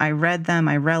Instagram. I read them.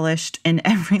 I relished in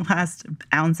every last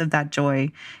ounce of that joy.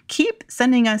 Keep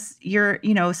sending us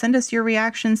send us your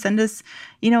reactions, send us,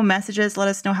 messages. Let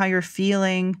us know how you're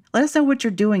feeling. Let us know what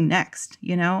you're doing next,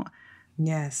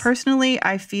 Yes. Personally,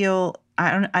 I feel,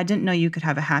 I didn't know you could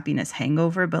have a happiness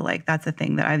hangover, but that's a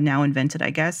thing that I've now invented, I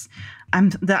guess.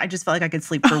 I just felt like I could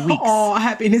sleep for weeks. Oh,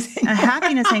 happiness hangover. A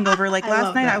happiness hangover. Like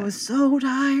last night, I was so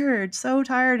tired,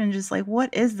 and just like,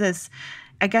 what is this?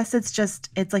 I guess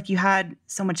it's like you had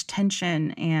so much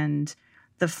tension, and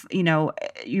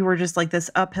you were just like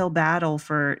this uphill battle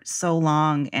for so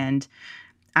long. And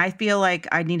I feel like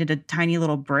I needed a tiny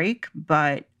little break,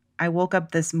 but I woke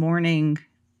up this morning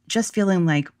just feeling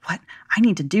like, what? I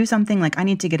need to do something. Like, I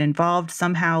need to get involved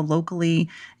somehow locally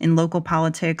in local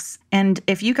politics. And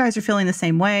if you guys are feeling the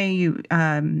same way,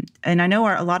 and I know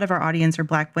a lot of our audience are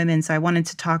Black women, so I wanted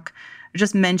to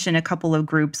just mention a couple of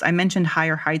groups. I mentioned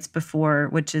Higher Heights before,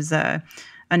 which is a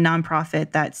a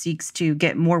nonprofit that seeks to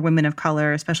get more women of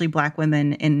color, especially Black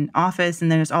women, in office.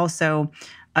 And there's also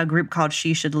a group called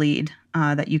She Should Lead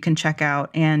that you can check out.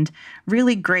 And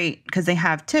really great because they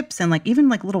have tips and even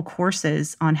little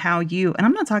courses on how you, and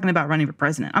I'm not talking about running for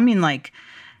president. I mean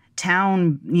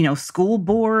town, school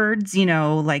boards,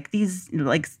 these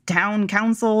town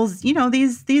councils,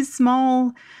 these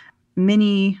small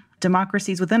mini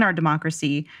democracies within our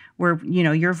democracy where,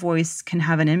 your voice can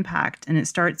have an impact. And it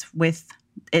starts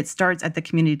at the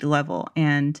community level.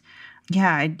 And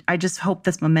yeah, I just hope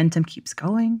this momentum keeps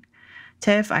going.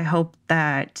 Tiff, I hope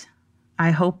that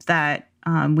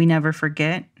we never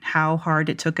forget how hard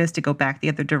it took us to go back the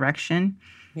other direction.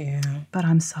 Yeah. But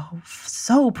I'm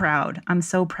so proud. I'm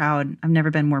so proud. I've never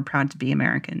been more proud to be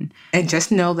American. And just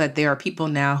know that there are people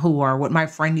now who are what my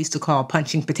friend used to call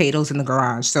punching potatoes in the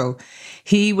garage. So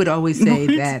he would always say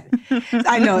that,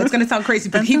 I know it's going to sound crazy,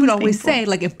 but he would always say,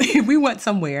 if we went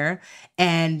somewhere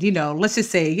and, let's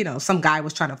just say, some guy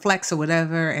was trying to flex or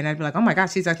whatever. And I'd be like, oh my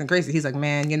gosh, he's acting crazy. He's like,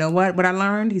 man, you know what I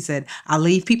learned? He said, I'll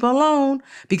leave people alone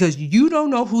because you don't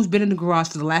know who's been in the garage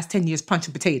for the last 10 years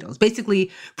punching potatoes,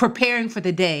 basically preparing for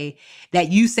the day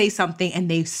that you say something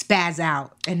and they spaz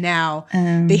out and now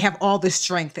they have all the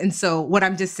strength. And so what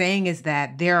I'm just saying is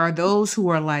that there are those who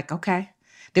are like, okay,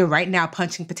 they're right now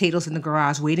punching potatoes in the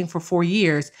garage, waiting for 4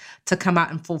 years to come out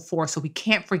in full force. So we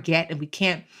can't forget and we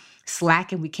can't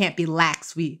slack and we can't be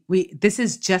lax. This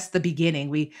is just the beginning.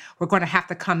 We're going to have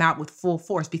to come out with full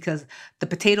force because the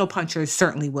potato punchers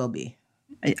certainly will be.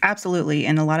 Absolutely.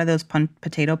 And a lot of those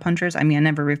potato punchers, I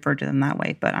never refer to them that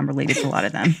way, but I'm related to a lot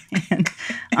of them.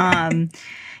 And,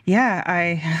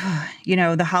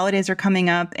 the holidays are coming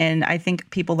up and I think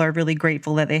people are really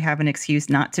grateful that they have an excuse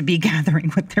not to be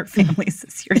gathering with their families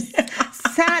this year.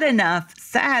 Sad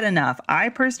enough. I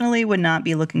personally would not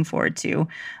be looking forward to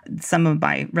some of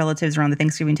my relatives around the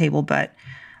Thanksgiving table, but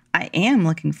I am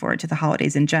looking forward to the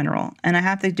holidays in general. And I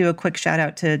have to do a quick shout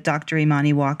out to Dr.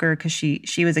 Imani Walker because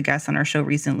she was a guest on our show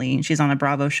recently and she's on a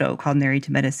Bravo show called Married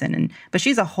to Medicine. But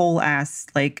she's a whole ass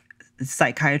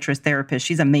psychiatrist therapist.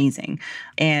 She's amazing.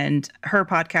 And her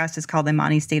podcast is called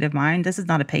Imani State of Mind. This is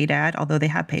not a paid ad, although they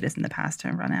have paid us in the past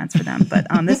to run ads for them. But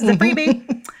this is a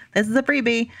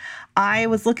freebie. I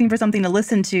was looking for something to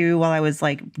listen to while I was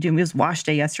doing, it was wash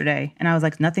day yesterday. And I was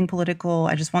like, nothing political.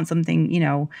 I just want something,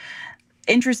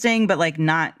 interesting, but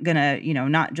not gonna,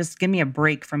 not just give me a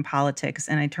break from politics.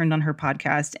 And I turned on her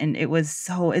podcast and it's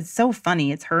so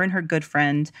funny. It's her and her good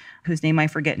friend whose name I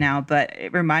forget now, but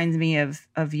it reminds me of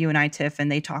you and I, Tiff,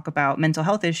 and they talk about mental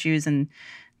health issues. And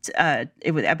the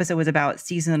episode was about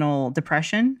seasonal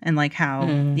depression and how,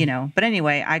 but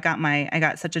anyway, I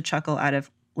got such a chuckle out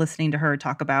of listening to her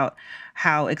talk about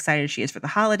how excited she is for the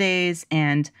holidays.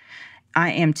 And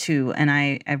I am too. And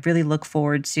I really look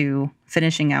forward to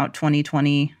finishing out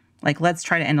 2020. Let's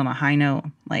try to end on a high note.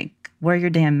 Wear your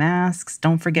damn masks.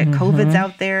 Don't forget COVID's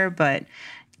out there. But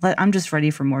I'm just ready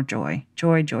for more joy.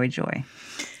 Joy.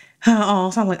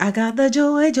 Oh, so I'm like, I got the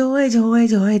joy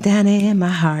down in my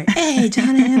heart. Hey,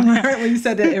 down in my heart. When you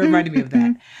said that, it reminded me of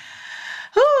that.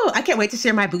 Oh, I can't wait to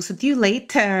share my boost with you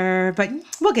later, but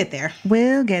we'll get there.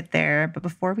 But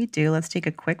before we do, let's take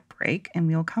a quick break and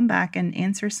we'll come back and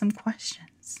answer some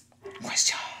questions.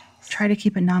 Try to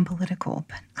keep it non-political,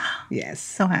 but yes,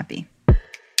 so happy.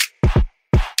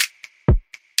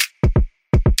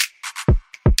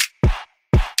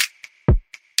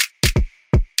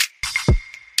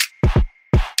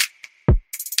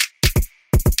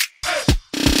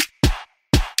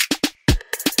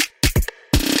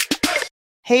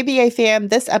 Hey BA fam,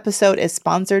 this episode is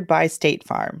sponsored by State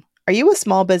Farm. Are you a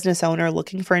small business owner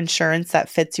looking for insurance that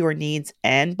fits your needs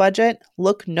and budget?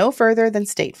 Look no further than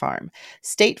State Farm.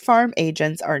 State Farm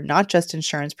agents are not just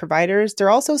insurance providers, they're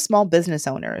also small business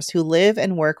owners who live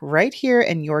and work right here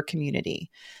in your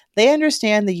community. They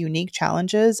understand the unique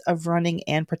challenges of running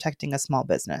and protecting a small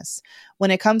business. When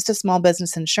it comes to small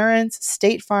business insurance,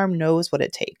 State Farm knows what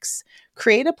it takes.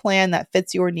 Create a plan that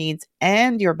fits your needs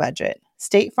and your budget.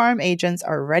 State Farm agents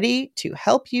are ready to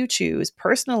help you choose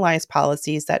personalized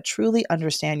policies that truly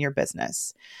understand your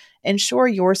business. Insure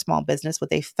your small business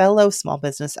with a fellow small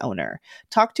business owner.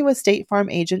 Talk to a State Farm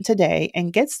agent today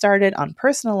and get started on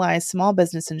personalized small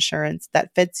business insurance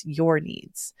that fits your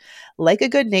needs. Like a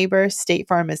good neighbor, State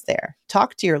Farm is there.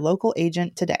 Talk to your local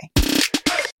agent today.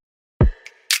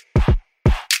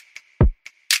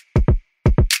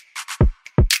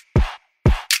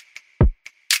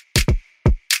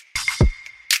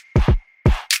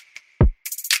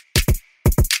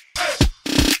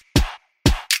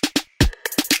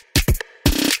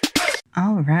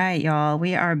 All right, y'all.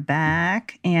 We are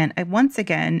back. And once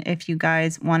again, if you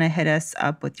guys want to hit us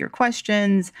up with your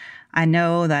questions, I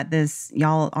know that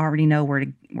y'all already know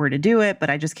where to do it, but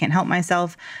I just can't help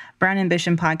myself.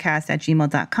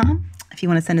 brownambitionpodcast@gmail.com. If you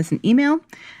want to send us an email,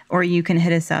 or you can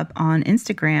hit us up on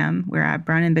Instagram. We're at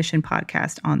Brown Ambition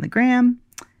Podcast on the gram.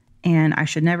 And I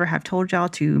should never have told y'all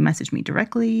to message me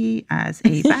directly as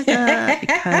a backup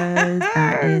because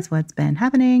that is what's been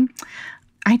happening.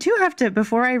 I do have to,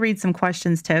 before I read some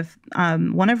questions, Tiff,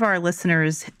 one of our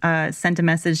listeners sent a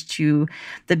message to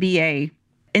the BA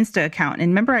Insta account.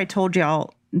 And remember I told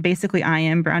y'all, basically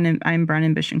I'm Brown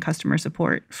Ambition customer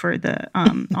support for the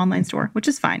online store, which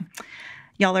is fine.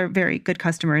 Y'all are very good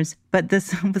customers. But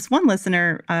this one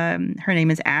listener, her name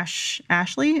is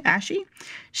Ashley.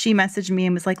 She messaged me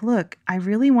and was like, look, I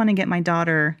really want to get my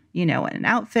daughter, an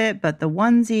outfit, but the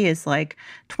onesie is like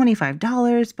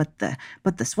 $25, but the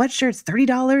sweatshirt's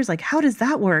 $30. Like, how does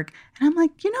that work? And I'm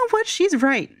like, you know what? She's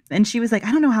right. And she was like,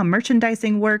 I don't know how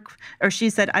merchandising works. Or she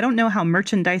said, I don't know how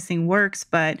merchandising works,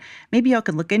 but maybe y'all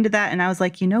could look into that. And I was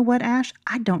like, you know what, Ash?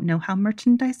 I don't know how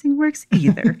merchandising works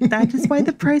either. That is why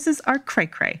the prices are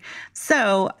cray-cray.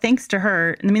 So thanks to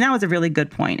her, I mean, that was a really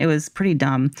good point. It was pretty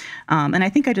dumb. And I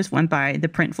think I just went by the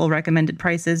Printful recommended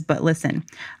prices. But listen,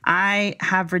 I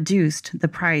have reduced the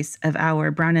price of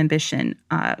our Brown Ambition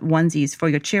onesies for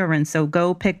your children. So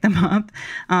go pick them up.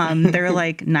 They're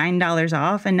like $9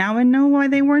 off. And now I know why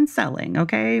they weren't selling.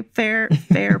 Okay. Fair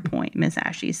point, Miss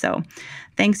Ashy. So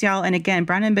thanks, y'all. And again,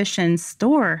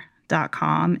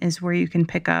 brownambitionstore.com is where you can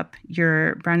pick up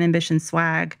your Brown Ambition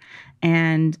swag.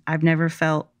 And I've never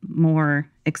felt more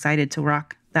excited to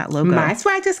rock that logo. My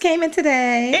swag just came in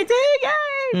today. It did, yay!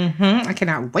 Mm-hmm. I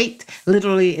cannot wait.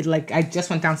 Literally, I just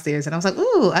went downstairs and I was like,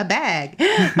 ooh, a bag.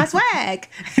 My swag.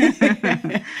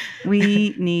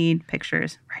 We need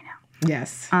pictures right now.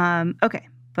 Yes. Okay,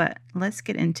 but let's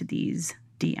get into these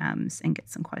DMs and get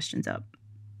some questions up.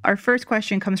 Our first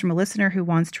question comes from a listener who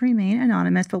wants to remain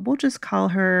anonymous, but we'll just call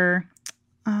her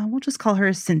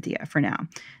Cynthia for now.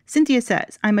 Cynthia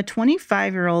says, I'm a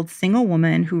 25-year-old single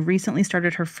woman who recently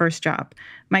started her first job.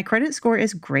 My credit score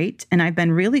is great, and I've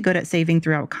been really good at saving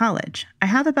throughout college. I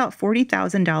have about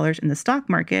 $40,000 in the stock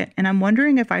market, and I'm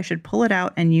wondering if I should pull it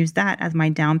out and use that as my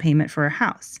down payment for a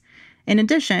house. In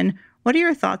addition, what are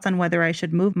your thoughts on whether I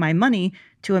should move my money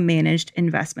to a managed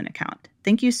investment account?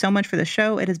 Thank you so much for the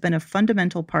show. It has been a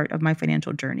fundamental part of my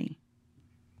financial journey.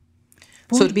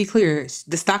 So to be clear,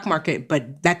 the stock market,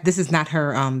 but this is not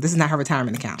her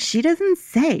retirement account. She doesn't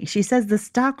say. She says the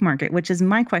stock market, which is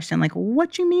my question. Like,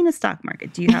 what do you mean a stock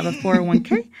market? Do you have a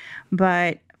 401k?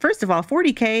 But first of all,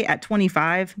 $40K at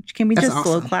 25. Can we just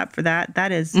slow clap for that?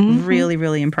 That is really,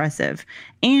 really impressive.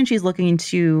 And she's looking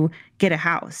to get a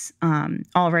house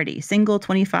already. Single,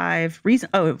 25.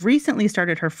 Recently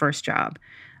started her first job.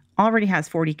 Already has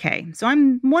 $40K. So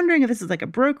I'm wondering if this is like a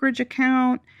brokerage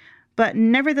account. But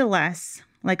nevertheless,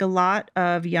 like a lot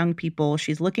of young people,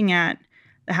 she's looking at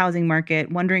the housing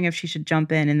market, wondering if she should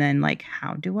jump in and then like,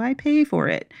 how do I pay for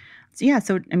it? So yeah,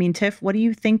 I mean, Tiff, what do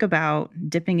you think about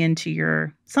dipping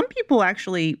into some people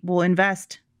actually will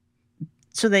invest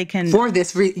so they can. For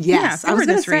this reason, yes. Yeah, I was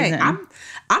going to say, reason.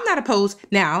 I'm not opposed.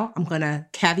 Now, I'm going to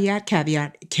caveat.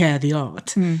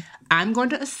 I'm going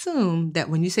to assume that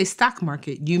when you say stock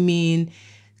market, you mean,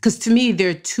 because to me, there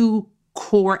are two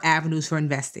core avenues for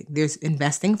investing. There's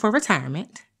investing for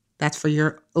retirement. That's for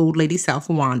your old lady self,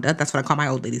 Wanda. That's what I call my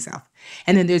old lady self.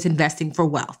 And then there's investing for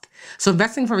wealth. So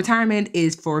investing for retirement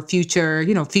is for future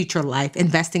life.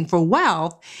 Investing for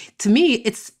wealth, to me,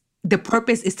 the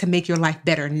purpose is to make your life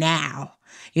better now.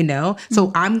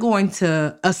 So I'm going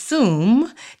to assume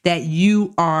that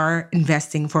you are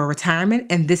investing for retirement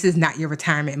and this is not your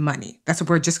retirement money. That's what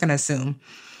we're just going to assume.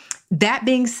 That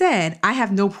being said, I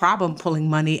have no problem pulling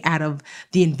money out of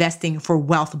the investing for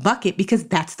wealth bucket because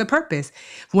that's the purpose.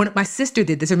 When my sister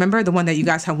did this, remember the one that you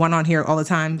guys have one on here all the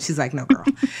time? She's like, no, girl.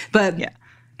 But yeah.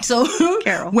 So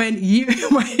Carol. when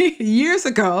years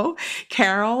ago,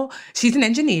 Carol, she's an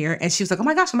engineer, and she was like, oh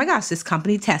my gosh, this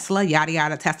company, Tesla, yada,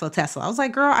 yada, Tesla. I was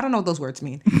like, girl, I don't know what those words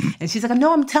mean. And she's like,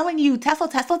 no, I'm telling you, Tesla.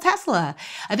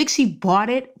 I think she bought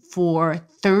it for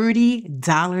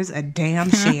 $30 a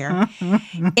damn share.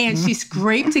 And she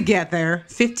scraped together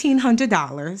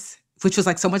 $1,500, which was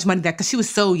like so much money because she was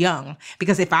so young.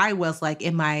 Because if I was like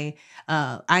in my,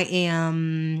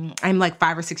 I'm like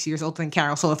 5 or 6 years older than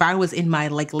Carol. So if I was in my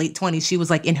like late 20s, she was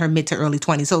like in her mid to early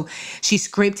 20s. So she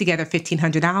scraped together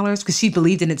 $1,500 because she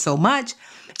believed in it so much.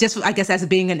 Just, I guess, as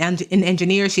being an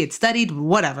engineer, she had studied,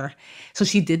 whatever. So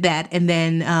she did that. And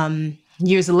then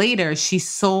years later, she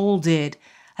sold it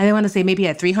I want to say maybe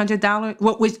at $300.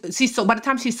 What was she? So by the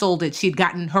time she sold it, she'd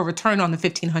gotten her return on the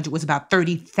 $1,500 was about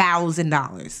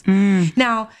 $30,000.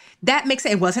 Now that makes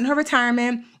it. It wasn't her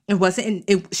retirement. It wasn't.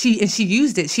 She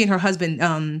used it. She and her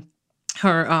husband.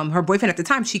 Her boyfriend at the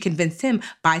time, she convinced him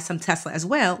buy some Tesla as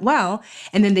well,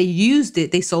 and then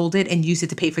they sold it and used it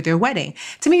to pay for their wedding.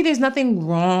 To me, there's nothing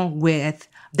wrong with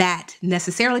that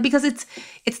necessarily, because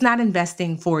it's not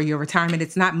investing for your retirement.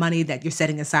 It's not money that you're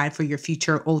setting aside for your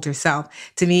future older self.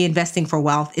 To me, investing for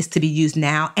wealth is to be used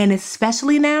now, and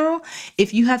especially now,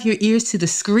 if you have your ears to the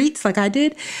streets like I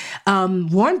did.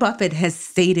 Warren Buffett has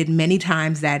stated many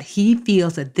times that he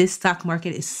feels that this stock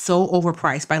market is so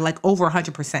overpriced by like over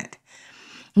 100%.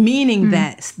 Meaning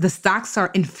that the stocks are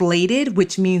inflated,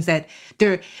 which means that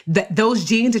those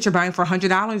jeans that you're buying for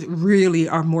 $100 really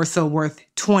are more so worth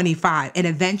 $25. And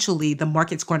eventually the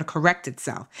market's going to correct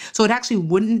itself. So it actually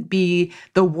wouldn't be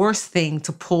the worst thing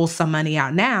to pull some money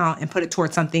out now and put it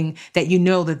towards something that you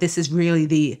know that this is really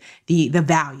the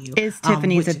value. Is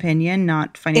Tiffany's opinion,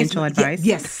 not financial advice?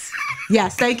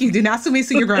 Yes, thank you. Do not sue me,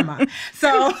 sue your grandma.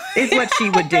 So is what she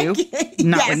would do,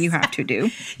 not what you have to do.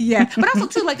 Yeah, but also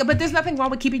too, but there's nothing wrong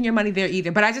with keeping your money there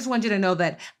either. But I just want you to know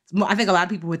that I think a lot of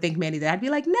people would think, Mandy, that I'd be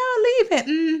like, no, leave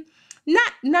it.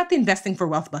 Not the investing for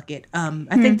wealth bucket.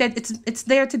 I think that it's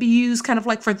there to be used kind of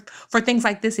like for things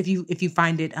like this if you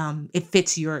find it it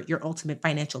fits your ultimate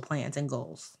financial plans and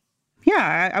goals.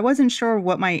 Yeah, I wasn't sure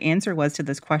what my answer was to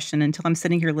this question until I'm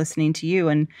sitting here listening to you.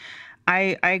 And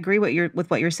I agree with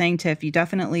what you're saying, Tiff. You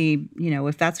definitely,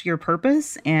 if that's your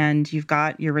purpose and you've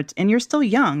got and you're still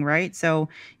young, right? So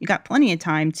you got plenty of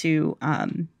time to,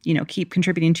 keep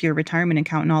contributing to your retirement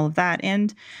account and all of that.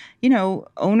 And, home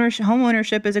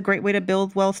ownership is a great way to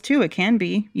build wealth too. It can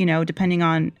be, depending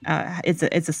on,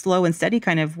 it's a slow and steady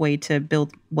kind of way to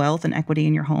build wealth and equity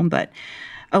in your home, but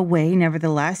a way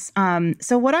nevertheless.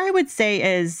 So what I would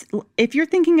say is if you're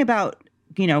thinking about,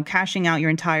 cashing out your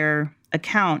entire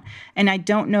account, and I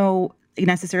don't know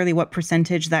necessarily what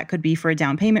percentage that could be for a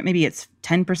down payment. Maybe it's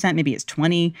 10%, maybe it's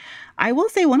 20%. I will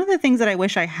say one of the things that I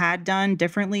wish I had done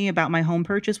differently about my home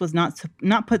purchase was not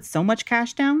put so much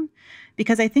cash down,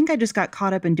 because I think I just got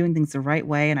caught up in doing things the right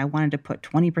way, and I wanted to put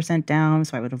 20% down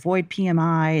so I would avoid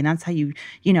PMI, and that's how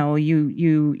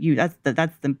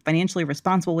that's the financially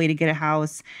responsible way to get a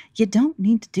house. You don't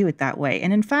need to do it that way.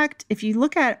 And in fact, if you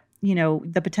look at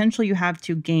the potential you have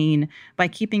to gain by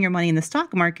keeping your money in the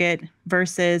stock market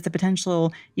versus the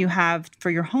potential you have for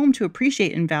your home to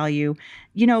appreciate in value,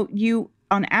 you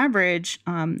on average,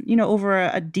 over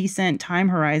a decent time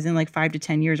horizon, like 5 to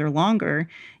 10 years or longer,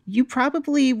 you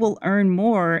probably will earn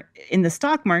more in the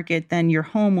stock market than your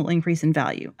home will increase in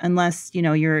value, unless,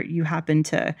 you happen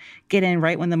to get in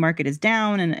right when the market is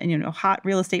down and hot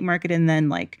real estate market. And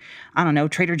then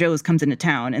Trader Joe's comes into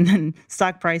town and then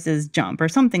stock prices jump or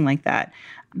something like that.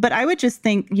 But I would just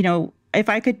think, if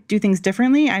I could do things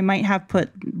differently, I might have put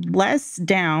less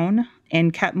down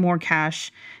and kept more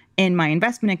cash in my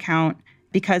investment account,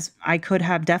 because I could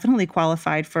have definitely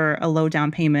qualified for a low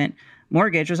down payment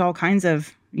mortgage. There's all kinds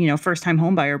of, first-time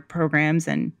homebuyer programs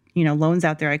and, loans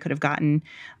out there I could have gotten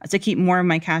to keep more of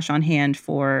my cash on hand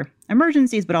for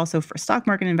emergencies, but also for stock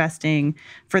market investing,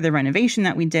 for the renovation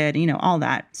that we did, all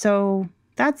that. So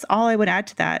that's all I would add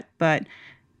to that. But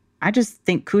I just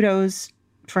think kudos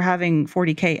for having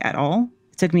 $40K at all.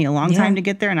 It took me a long time to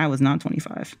get there, and I was not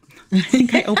 25. I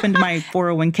think I opened my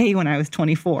 401k when I was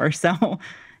 24. So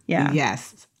yeah.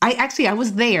 Yes. I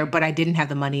was there, but I didn't have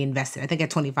the money invested. I think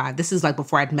at 25, this is like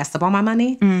before I'd messed up all my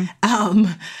money.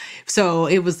 So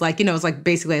it was like,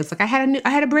 I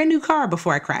had a brand new car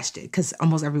before I crashed it, because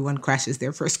almost everyone crashes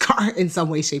their first car in some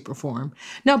way, shape, or form.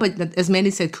 No, but as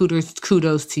Mandy said,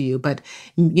 kudos to you. But,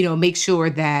 make sure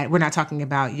that we're not talking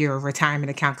about your retirement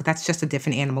account, because that's just a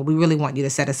different animal. We really want you to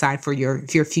set aside for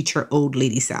your future old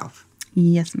lady self.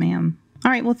 Yes, ma'am. All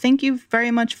right. Well, thank you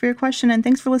very much for your question, and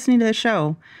thanks for listening to the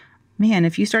show. Man,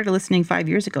 if you started listening 5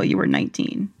 years ago, you were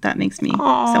 19. That makes me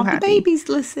so happy. The babies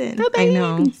listen. The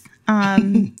babies. I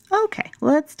know. Okay,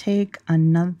 let's take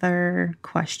another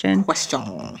question.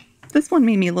 This one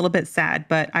made me a little bit sad,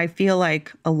 but I feel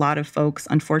like a lot of folks,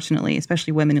 unfortunately,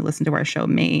 especially women who listen to our show,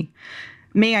 may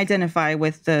identify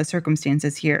with the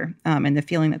circumstances here and the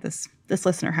feeling that this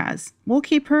listener has. We'll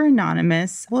keep her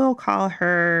anonymous. We'll call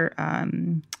her...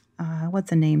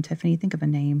 what's a name, Tiffany? Think of a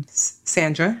name.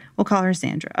 Sandra. We'll call her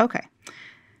Sandra. Okay.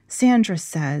 Sandra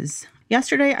says,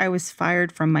 yesterday I was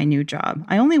fired from my new job.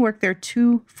 I only worked there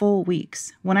 2 full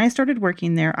weeks. When I started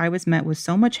working there, I was met with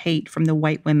so much hate from the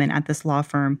white women at this law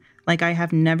firm, like I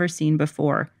have never seen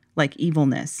before, like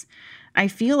evilness. I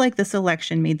feel like this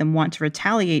election made them want to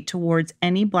retaliate towards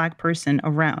any Black person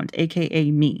around, aka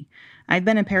me. I've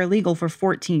been a paralegal for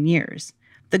 14 years.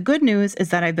 The good news is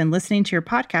that I've been listening to your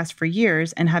podcast for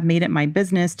years and have made it my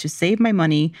business to save my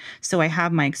money so I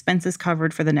have my expenses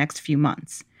covered for the next few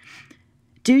months.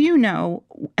 Do you know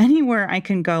anywhere I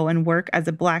can go and work as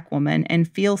a Black woman and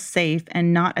feel safe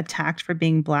and not attacked for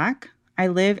being Black? I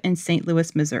live in St.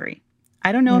 Louis, Missouri.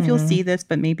 I don't know if you'll see this,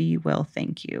 but maybe you will.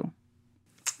 Thank you.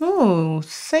 Oh,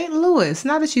 St. Louis.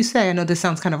 Now that you say, I know this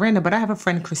sounds kind of random, but I have a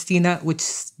friend, Christina, which,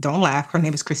 don't laugh, her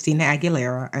name is Christina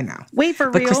Aguilera. I know. Wait, for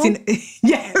real? Christina,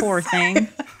 yes. Poor thing.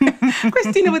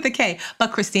 Christina with a K.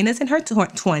 But Christina's in her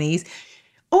 20s.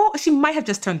 Oh, she might have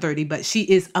just turned 30, but she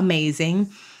is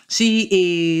amazing. She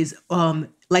is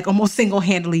like almost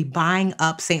single-handedly buying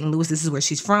up St. Louis. This is where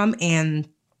she's from. And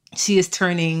she is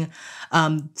turning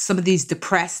some of these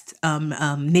depressed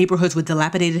neighborhoods with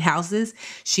dilapidated houses.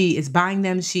 She is buying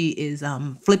them. She is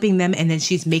flipping them. And then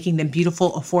she's making them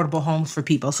beautiful, affordable homes for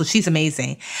people. So she's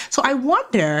amazing. So I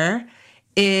wonder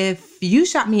if you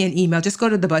shot me an email, just go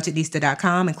to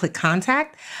thebudgetnista.com and click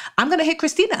contact. I'm going to hit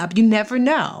Christina up. You never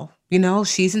know. You know,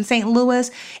 she's in St.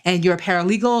 Louis and you're a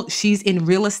paralegal. She's in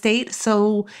real estate.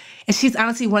 So, and she's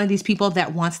honestly one of these people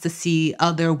that wants to see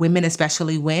other women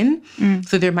especially win.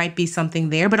 So there might be something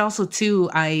there. But also, too,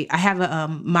 I have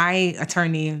my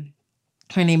attorney.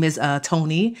 Her name is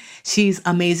Tony. She's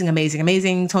amazing, amazing,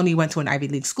 amazing. Tony went to an Ivy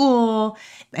League school.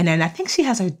 And then I think she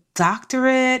has her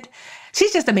doctorate.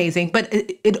 She's just amazing, but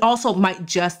it also might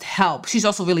just help. She's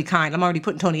also really kind. I'm already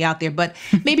putting Tony out there, but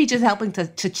maybe just helping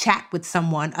to chat with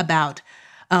someone about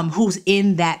who's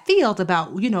in that field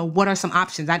about, you know, what are some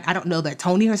options. I don't know that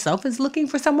Tony herself is looking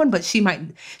for someone, but she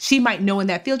might know in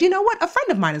that field, you know what, a friend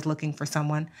of mine is looking for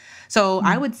someone. So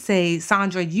I would say,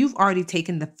 Sandra, you've already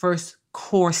taken the first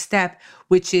core step,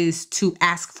 which is to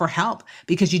ask for help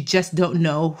because you just don't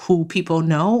know who people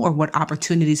know or what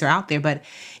opportunities are out there. But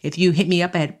if you hit me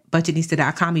up at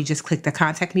budgetnista.com, you just click the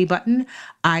contact me button,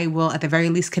 I will at the very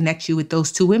least connect you with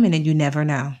those two women and you never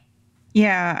know.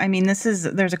 Yeah, I mean, there's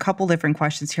a couple different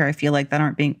questions here I feel like that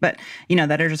aren't being, but you know,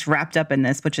 that are just wrapped up in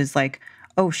this, which is like,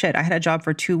 oh shit, I had a job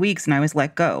for 2 weeks and I was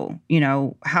let go. You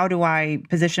know, how do I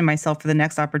position myself for the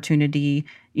next opportunity?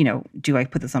 You know, do I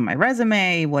put this on my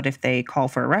resume? What if they call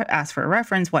for ask for a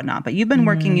reference, whatnot? But you've been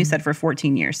working, you said, for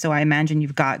 14 years. So I imagine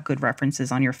you've got good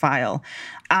references on your file.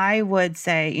 I would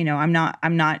say, you know, I'm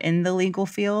not in the legal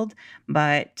field,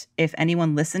 but if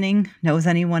anyone listening knows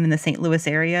anyone in the St. Louis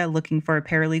area looking for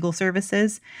paralegal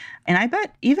services, and I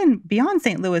bet even beyond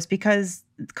St. Louis, because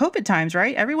COVID times,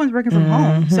 right? Everyone's working from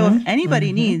home. So if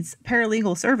anybody needs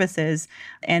paralegal services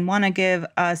and want to give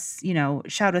us, you know,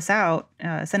 shout us out,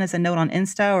 send us a note on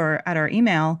Insta or at our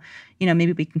email, you know,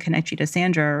 maybe we can connect you to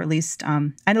Sandra, or at least,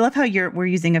 I love how we're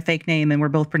using a fake name and we're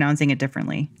both pronouncing it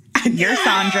differently. You're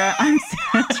Sandra. I'm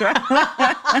Sandra.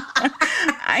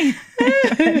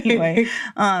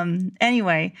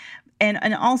 Anyway.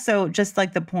 And also just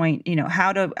like the point, you know,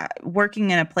 how to working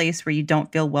in a place where you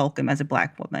don't feel welcome as a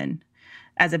Black woman.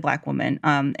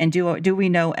 And do we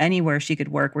know anywhere she could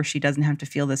work where she doesn't have to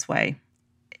feel this way?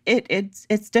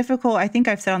 It's difficult. I think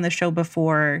I've said on the show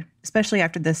before, especially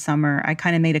after this summer, I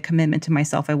kind of made a commitment to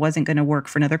myself. I wasn't going to work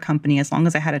for another company as long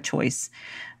as I had a choice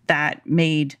that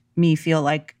made me feel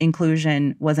like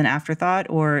inclusion was an afterthought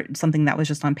or something that was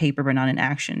just on paper but not in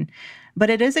action. But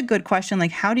it is a good question.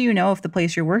 Like, how do you know if the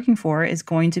place you're working for is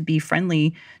going to be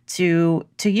friendly to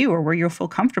you or where you'll feel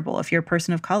comfortable if you're a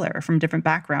person of color or from a different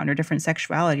background or different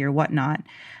sexuality or whatnot?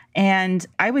 And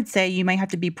I would say you might have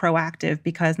to be proactive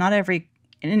because not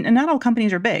all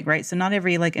companies are big, right? So not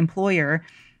every like employer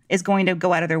is going to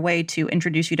go out of their way to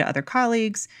introduce you to other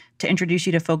colleagues, to introduce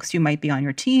you to folks who might be on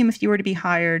your team if you were to be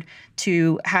hired,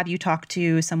 to have you talk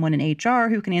to someone in HR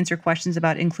who can answer questions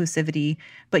about inclusivity.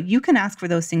 But you can ask for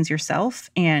those things yourself,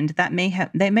 and that may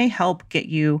help get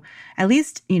you, at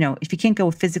least, you know, if you can't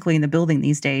go physically in the building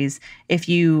these days, if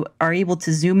you are able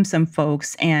to Zoom some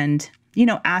folks and, you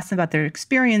know, ask them about their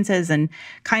experiences and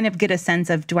kind of get a sense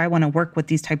of, do I want to work with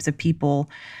these types of people?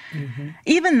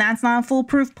 Even that's not a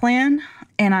foolproof plan.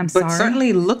 And I'm sorry. But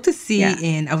certainly look to see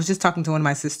I was just talking to one of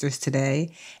my sisters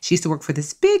today. She used to work for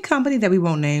this big company that we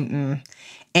won't name.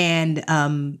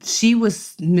 And she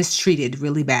was mistreated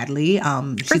really badly.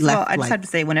 First of all, I just have to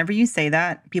say, whenever you say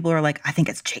that, people are like, I think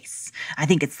it's Chase. I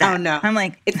think it's that. Oh, no. I'm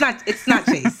like, it's not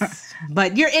Chase.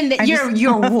 But you're in the,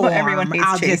 you're warm. Everyone hates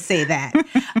I'll Chase. just say that.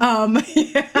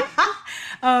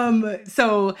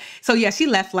 So yeah, she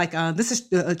left like, this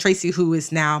is Tracy, who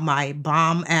is now my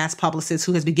bomb ass publicist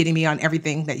who has been getting me on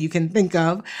everything that you can think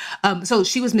of. So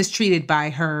she was mistreated by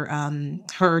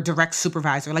her direct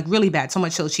supervisor, like really bad. So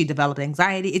much so she developed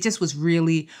anxiety. It just was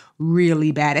really,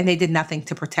 really bad. And they did nothing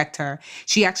to protect her.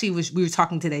 She actually we were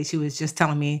talking today. She was just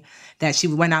telling me that she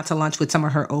went out to lunch with some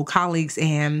of her old colleagues,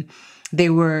 and they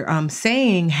were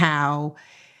saying how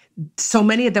so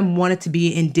many of them wanted to be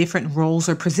in different roles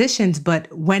or positions,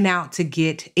 but went out to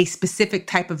get a specific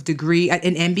type of degree, an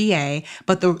MBA,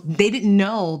 but they didn't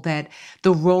know that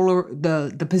the role or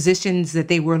the positions that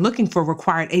they were looking for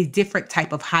required a different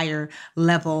type of higher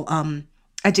level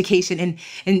education.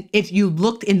 And if you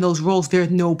looked in those roles, there are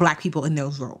no Black people in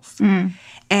those roles.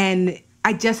 And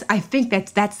I think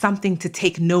that's something to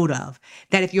take note of,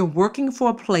 that if you're working for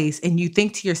a place and you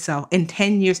think to yourself, in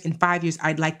 10 years, in 5 years,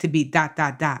 I'd like to be ...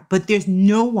 But there's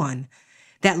no one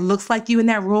that looks like you in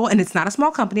that role. And it's not a small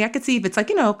company. I could see if it's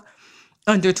like,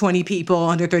 under 20 people,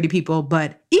 under 30 people,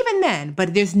 but even then,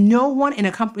 but there's no one in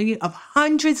a company of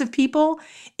hundreds of people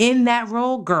in that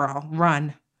role. Girl,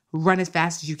 run as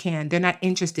fast as you can. They're not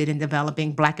interested in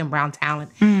developing Black and brown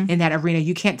talent in that arena.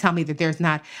 You can't tell me that there's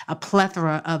not a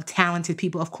plethora of talented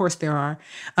people. Of course there are.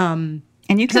 And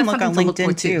you can look on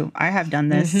LinkedIn too. I have done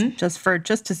this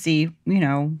just to see,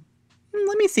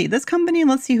 let me see this company and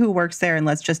let's see who works there. And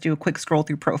let's just do a quick scroll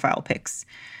through profile pics.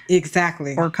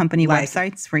 Exactly. Or company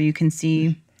websites where you can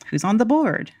see who's on the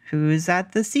board, who's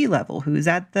at the C level, who's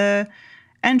at the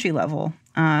entry level.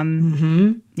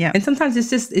 Yeah. And sometimes it's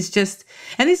just,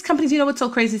 and these companies, what's so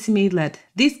crazy to me, that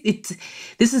this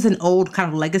is an old kind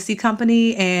of legacy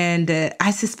company, and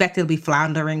I suspect it'll be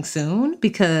floundering soon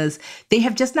because they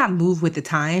have just not moved with the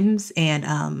times,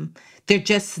 and they're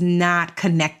just not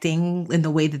connecting in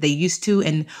the way that they used to.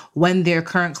 And when their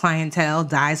current clientele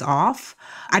dies off,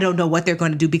 I don't know what they're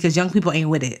going to do because young people ain't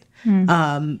with it.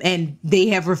 And they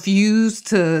have refused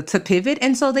to pivot.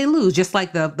 And so they lose, just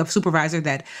like the supervisor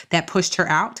that pushed her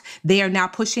out. They are now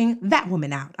pushing that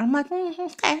woman out. I'm like,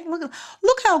 okay, look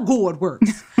how good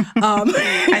works.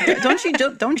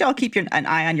 Don't y'all keep an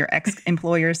eye on your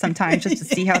ex-employers sometimes just to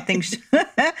see how things,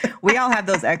 we all have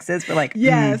those exes. We're like,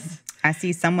 yes. I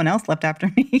see someone else left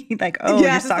after me. Like,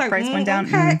 your stock price went down.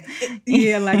 Okay.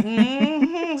 Yeah, like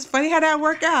it's funny how that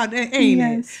worked out, ain't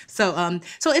it? So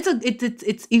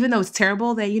it's even though it's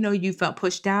terrible that you felt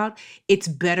pushed out, it's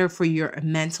better for your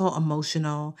mental,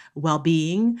 emotional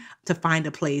well-being to find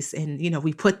a place. And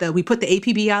we put the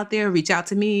APB out there. Reach out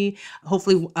to me.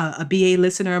 Hopefully, a BA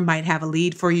listener might have a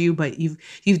lead for you. But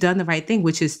you've done the right thing,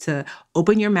 which is to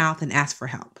open your mouth and ask for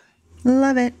help.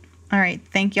 Love it. All right.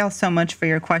 Thank y'all so much for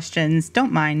your questions.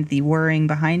 Don't mind the whirring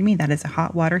behind me. That is a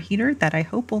hot water heater that I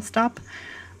hope will stop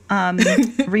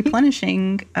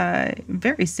replenishing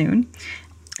very soon.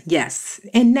 Yes.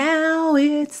 And now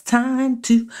it's time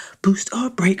to boost or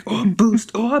break, or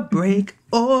boost or break,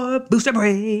 or boost or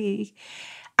break.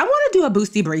 I want to do a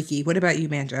boosty breaky. What about you,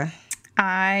 Mandra?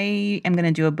 I am going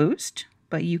to do a boost,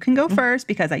 but you can go first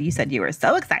because you said you were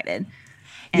so excited.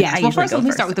 Yeah. Well, first let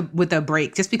me start with the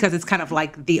break, just because it's kind of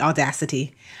like the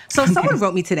audacity. So someone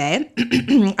wrote me today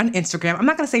on Instagram. I'm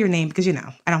not going to say your name because,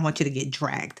 I don't want you to get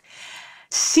dragged.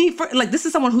 This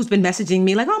is someone who's been messaging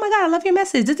me like, oh my God, I love your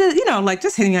message. Like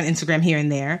just hitting on Instagram here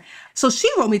and there. So she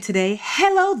wrote me today,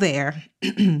 hello there.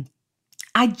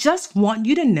 I just want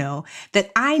you to know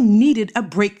that I needed a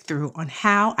breakthrough on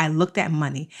how I looked at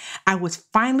money. I was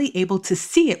finally able to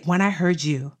see it when I heard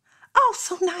you. Oh,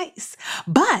 so nice.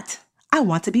 But I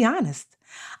want to be honest.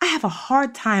 I have a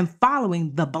hard time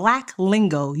following the Black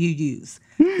lingo you use,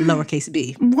 lowercase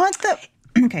b. What the?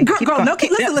 Okay,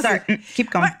 listen. Keep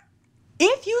going.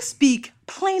 If you speak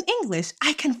plain English,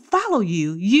 I can follow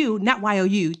you, not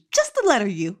Y-O-U, just the letter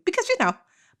U, because,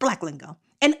 Black lingo,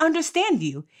 and understand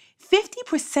you.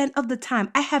 50% of the time,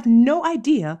 I have no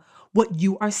idea what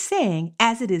you are saying,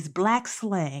 as it is Black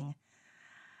slang.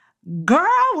 Girl,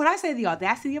 when I say the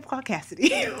audacity of caucasity,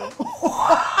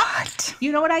 what?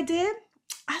 You know what I did?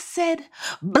 I said,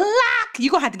 Black.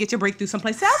 You're going to have to get your breakthrough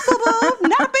someplace else, boo-boo.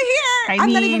 Not up here.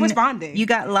 I'm not even responding. You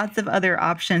got lots of other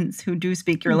options who do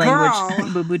speak your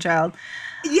language, boo-boo child.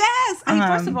 Yes.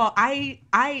 First of all, I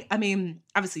mean,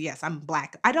 obviously, yes, I'm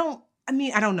Black. I don't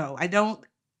know.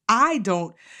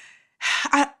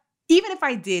 Even if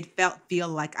I did feel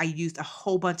like I used a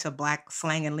whole bunch of Black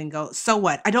slang and lingo, so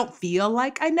what? I don't feel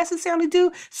like I necessarily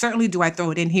do. Certainly do I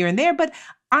throw it in here and there, but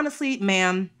honestly,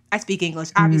 ma'am, I speak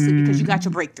English, obviously, because you got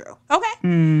your breakthrough, okay?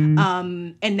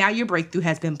 And now your breakthrough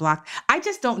has been blocked. I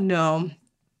just don't know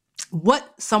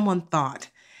what someone thought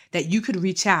that you could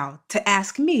reach out to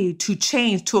ask me to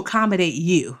change to accommodate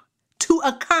you. to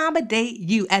accommodate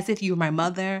you as if you were my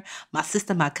mother, my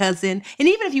sister, my cousin. And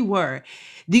even if you were,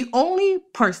 the only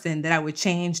person that I would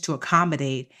change to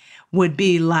accommodate would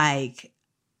be like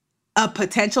a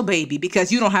potential baby,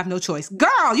 because you don't have no choice.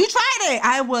 Girl, you tried it.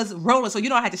 I was rolling, so you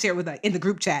know I had to share it with her in the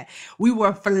group chat. We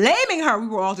were flaming her. We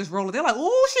were all just rolling. They're like,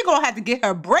 "Ooh, she gonna have to get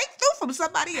her breakthrough from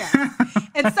somebody else."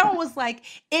 And someone was like,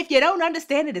 "If you don't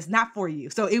understand it, it's not for you."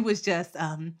 So it was just,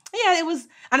 it was,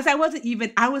 honestly,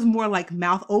 I was more like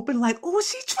mouth open, like, "Oh,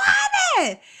 she tried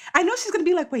it." I know she's gonna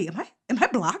be like, "Wait, am I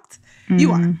blocked?"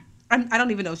 You are. I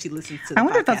don't even know if she listens to the I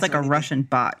wonder if that's podcast like or a anything. Russian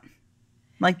bot.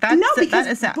 Like that. No,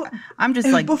 because I'm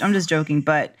just joking,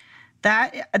 but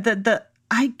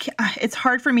it's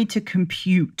hard for me to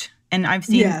compute. And I've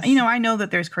seen, Yes. I know that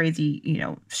there's crazy,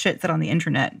 shit said on the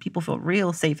internet. People feel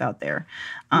real safe out there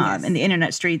in the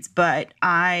internet streets, but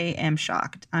I am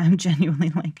shocked. I'm genuinely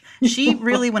like, she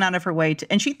really went out of her way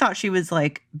and she thought she was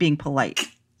like being polite.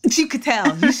 She could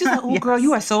tell. She's like, "Oh, girl,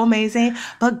 you are so amazing."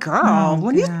 But girl,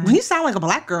 when you sound like a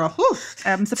black girl, whew,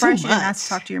 I'm surprised she didn't ask to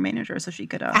talk to your manager so she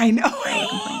could. I know.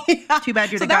 Too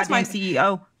bad you're the goddamn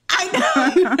CEO. I know.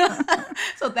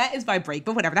 So that is my break,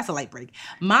 but whatever. That's a light break.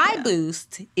 My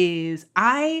boost is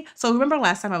so remember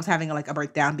last time I was having like a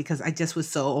breakdown because I just was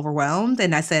so overwhelmed,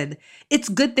 and I said, it's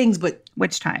good things, but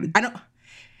which time?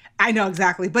 I know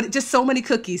exactly, but just so many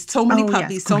cookies, so many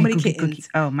puppies, so many kittens. Cookies.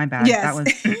 Oh, my bad. Yes.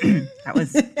 That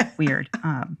was weird.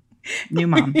 New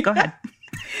mom. Go ahead.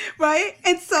 Right.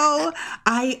 And so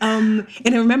I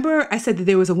remember I said that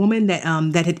there was a woman that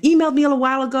had emailed me a little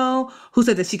while ago who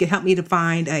said that she could help me to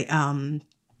find a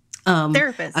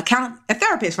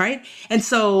therapist, right? And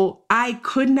so I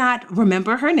could not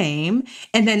remember her name.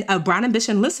 And then a Brown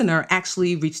Ambition listener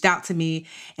actually reached out to me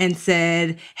and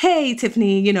said, "Hey,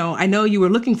 Tiffany, I know you were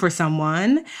looking for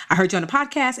someone. I heard you on the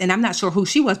podcast," and I'm not sure who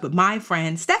she was, but my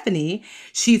friend Stephanie,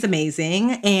 she's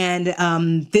amazing. And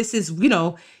this is,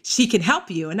 she can help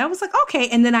you. And I was like, okay.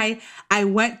 And then I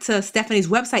went to Stephanie's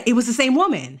website. It was the same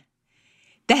woman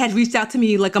that had reached out to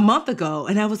me like a month ago.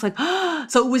 And I was like, oh,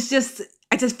 so it was just,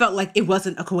 I just felt like it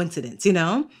wasn't a coincidence,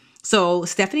 So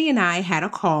Stephanie and I had a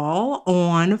call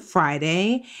on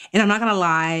Friday, and I'm not going to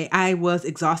lie, I was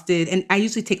exhausted, and I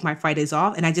usually take my Fridays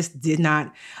off, and I just did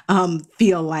not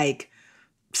feel like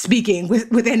speaking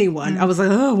with anyone. I was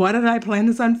like, oh, why did I plan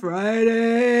this on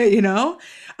Friday?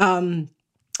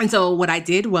 And so what I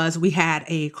did was we had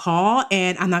a call,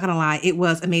 and I'm not going to lie, it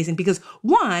was amazing because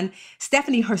one,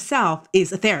 Stephanie herself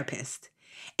is a therapist.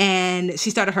 And she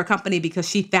started her company because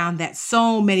she found that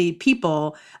so many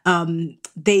people,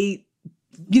 they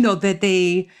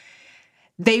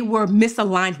were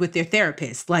misaligned with their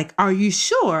therapist. Like, are you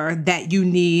sure that you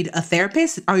need a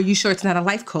therapist? Are you sure it's not a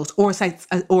life coach or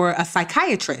a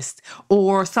psychiatrist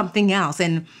or something else?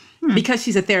 And because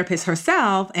she's a therapist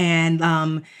herself, and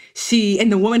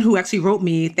the woman who actually wrote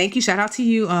me, thank you, shout out to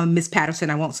you, Miss Patterson.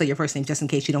 I won't say your first name just in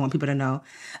case you don't want people to know.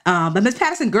 But Miss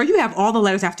Patterson, girl, you have all the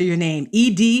letters after your name.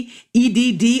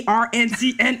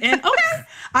 EDEDDRNCNN. Okay,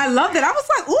 I love that. I was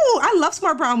like, ooh, I love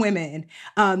smart brown women.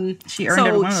 She earned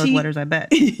every one of those letters, I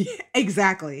bet.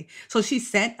 Exactly. So she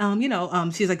sent,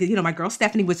 she's like, my girl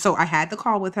Stephanie. So I had the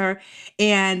call with her,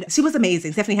 and she was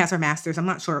amazing. Stephanie has her master's. I'm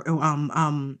not sure,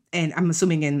 and I'm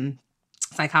assuming in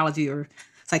psychology or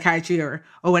psychiatry or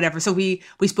whatever. So we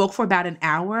spoke for about an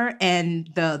hour, and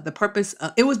the purpose,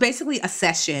 it was basically a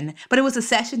session, but it was a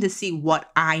session to see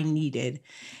what I needed.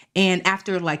 And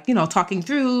after talking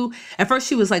through, at first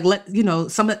she was like,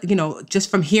 just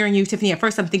from hearing you, Tiffany, at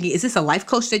first I'm thinking, is this a life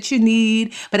coach that you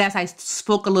need? But as I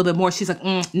spoke a little bit more, she's like,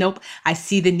 nope, I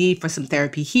see the need for some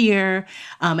therapy here.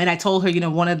 And I told her,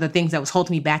 one of the things that was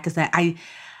holding me back is that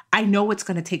I know it's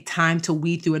going to take time to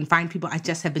weed through and find people. I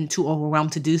just have been too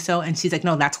overwhelmed to do so. And she's like,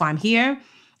 no, that's why I'm here.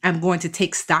 I'm going to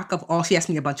take stock of all. She asked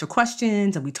me a bunch of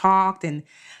questions, and we talked, and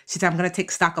she said, I'm going to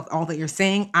take stock of all that you're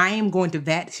saying. I am going to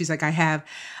vet. She's like, I have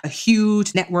a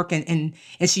huge network, and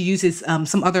she uses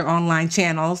some other online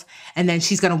channels. And then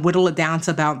she's going to whittle it down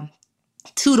to about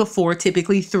 2 to 4,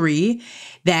 typically 3,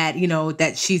 that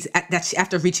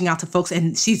after reaching out to folks,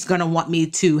 and she's going to want me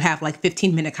to have like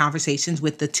 15-minute conversations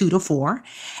with the 2 to 4,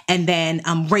 and then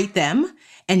rate them.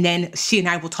 And then she and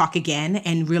I will talk again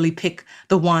and really pick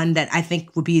the one that I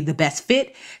think would be the best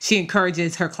fit. She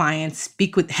encourages her clients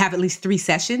have at least 3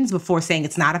 sessions before saying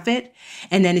it's not a fit.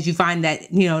 And then if you find that,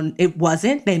 it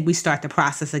wasn't, then we start the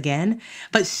process again.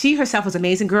 But she herself was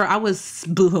amazing, girl. I was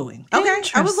boohooing. Okay.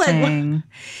 I was like, what?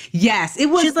 Yes, it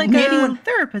was. She's like a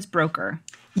therapist broker.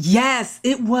 Yes,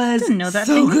 it was. I didn't know that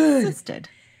so thing good. existed.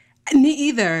 Me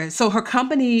either. So her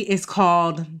company is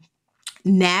called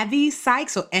NaviPsych,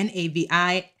 so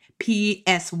NaviPsych,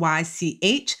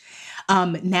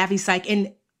 NaviPsych.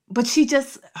 And but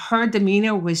her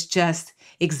demeanor was just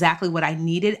exactly what I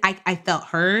needed. I felt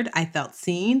heard, I felt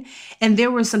seen. And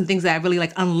there were some things that I really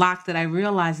like unlocked, that I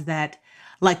realized that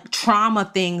like trauma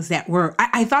things that were,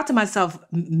 I thought to myself,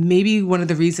 maybe one of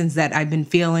the reasons that I've been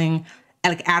feeling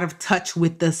like out of touch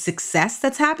with the success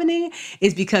that's happening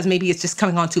is because maybe it's just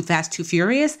coming on too fast, too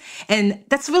furious. And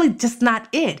that's really just not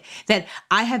it. That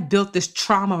I have built this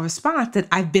trauma response, that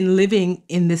I've been living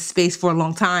in this space for a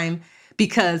long time,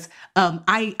 because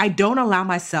I don't allow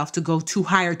myself to go too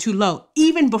high or too low,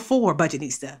 even before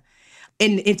Budgetnista.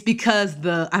 And it's because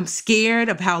I'm scared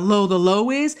of how low the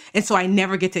low is. And so I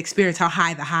never get to experience how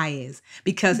high the high is,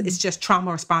 because it's just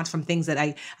trauma response from things that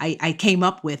I came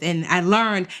up with. And I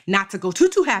learned not to go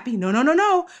too happy. No.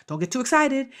 Don't get too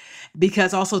excited.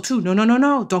 Because also too,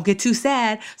 no. Don't get too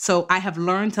sad. So I have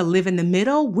learned to live in the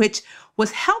middle, which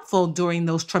was helpful during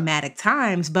those traumatic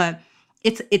times. But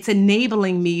it's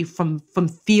enabling me from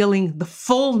feeling the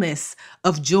fullness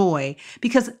of joy,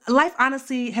 because life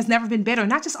honestly has never been better,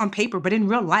 not just on paper, but in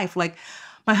real life. Like,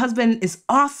 my husband is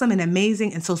awesome and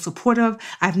amazing and so supportive.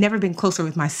 I've never been closer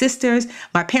with my sisters.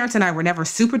 My parents and I were never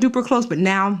super duper close, but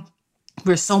now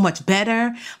we're so much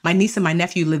better. My niece and my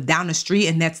nephew live down the street,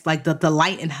 and that's like the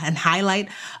delight and highlight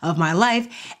of my life.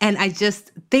 And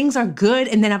things are good.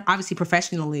 And then obviously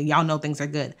professionally, y'all know things are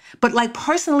good. But like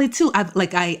personally too,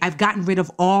 I've gotten rid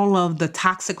of all of the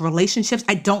toxic relationships.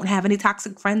 I don't have any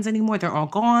toxic friends anymore. They're all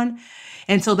gone.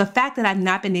 And so the fact that I've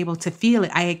not been able to feel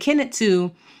it, I akin it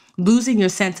to losing your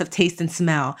sense of taste and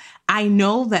smell. I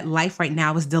know that life right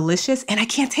now is delicious and I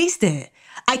can't taste it.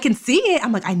 I can see it.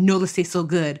 I'm like, I know this tastes so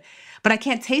good, but I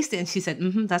can't taste it. And she said,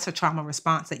 that's a trauma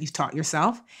response that you've taught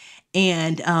yourself.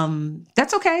 And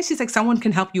that's okay. She's like, someone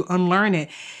can help you unlearn it.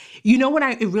 You know when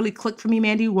it really clicked for me,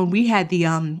 Mandy? When we had the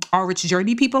Our Rich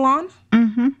Journey people on,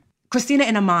 Christina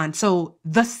and Aman. So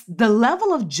the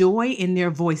level of joy in their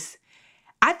voice,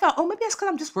 I thought, maybe that's because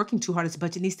I'm just working too hard as a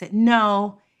Budgetnista.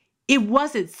 No, it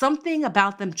wasn't. Something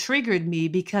about them triggered me,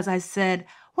 because I said,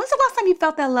 when's the last time you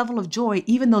felt that level of joy,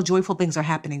 even though joyful things are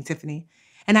happening, Tiffany?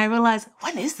 And I realized,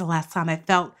 when is the last time I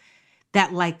felt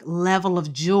that like level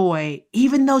of joy,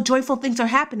 even though joyful things are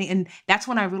happening? And that's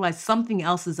when I realized something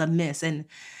else is amiss. And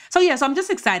so I'm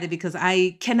just excited, because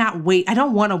I cannot wait. I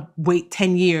don't want to wait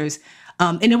 10 years.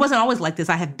 And it wasn't always like this.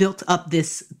 I have built up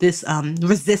this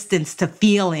resistance to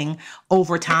feeling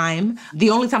over time. The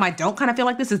only time I don't kind of feel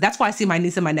like this is, that's why I see my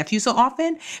niece and my nephew so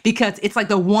often, because it's like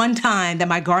the one time that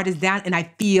my guard is down and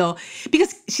I feel,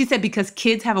 because she said, because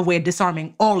kids have a way of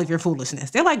disarming all of your foolishness.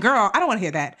 They're like, girl, I don't want to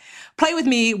hear that. Play with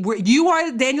me. You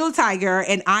are Daniel the tiger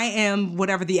and I am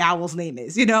whatever the owl's name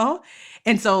is, you know?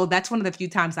 And so that's one of the few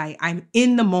times I'm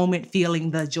in the moment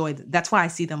feeling the joy. That's why I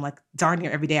see them like darn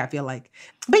near every day, I feel like.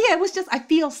 But yeah, it was just, I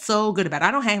feel so good about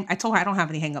it. I told her I don't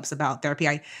have any hangups about therapy.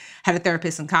 I had a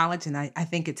therapist in college and I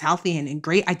think it's healthy and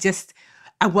great.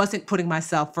 I wasn't putting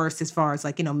myself first as far as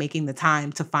like, making the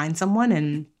time to find someone.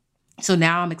 And so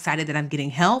now I'm excited that I'm getting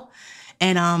help.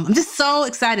 And I'm just so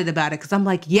excited about it, because I'm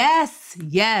like,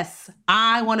 yes,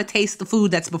 I want to taste the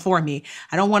food that's before me.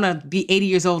 I don't want to be 80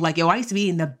 years old like, I used to be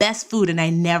eating the best food and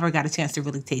I never got a chance to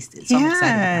really taste it. So I'm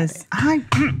excited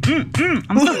about it.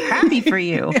 I'm so happy for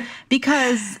you,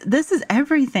 because this is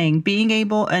everything. Being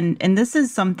able, and this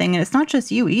is something, and it's not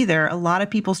just you either. A lot of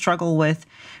people struggle with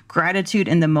gratitude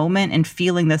in the moment and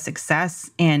feeling the success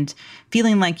and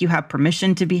feeling like you have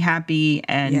permission to be happy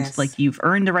and like you've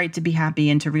earned the right to be happy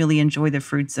and to really enjoy the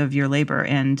fruits of your labor.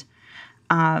 And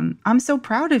I'm so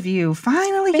proud of you.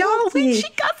 Finally, she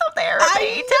got some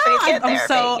therapy. I'm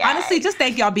so honestly, just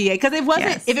thank y'all, BA, because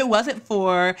if it wasn't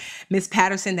for Miss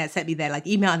Patterson that sent me that like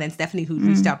email, and then Stephanie who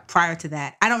reached out prior to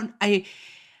that,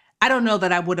 I don't know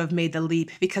that I would have made the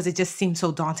leap, because it just seemed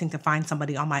so daunting to find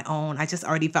somebody on my own. I just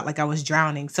already felt like I was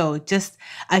drowning. So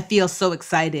I feel so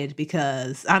excited,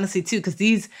 because honestly too,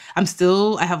 because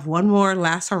I have one more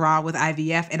last hurrah with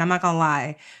IVF, and I'm not gonna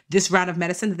lie, this round of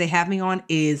medicine that they have me on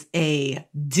is a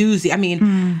doozy. I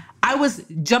mean, I was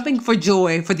jumping for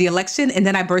joy for the election, and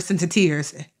then I burst into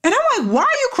tears. And I'm like, why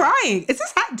are you crying? Is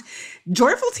this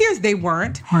joyful tears? They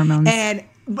weren't. Hormones. And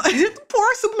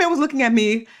poor Superman was looking at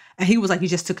me. And he was like, you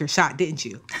just took your shot, didn't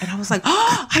you? And I was like,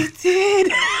 I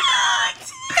did.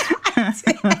 I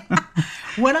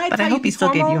did. When I but I hope he still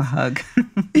gave you a hug.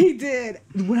 He did.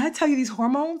 When I tell you these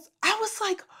hormones, I was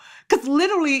like, because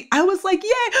literally I was like,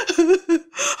 yeah.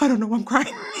 I don't know, I'm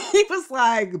crying. He was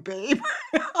like, babe.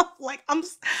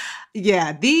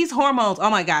 These hormones, oh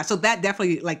my gosh. So that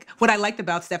definitely, like, what I liked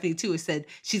about Stephanie too is said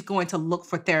she's going to look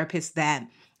for therapists that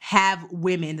have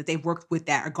women that they've worked with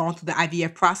that are going through the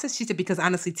IVF process. She said, because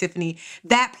honestly, Tiffany,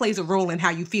 that plays a role in how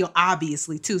you feel,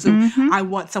 obviously, too. So I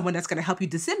want someone that's going to help you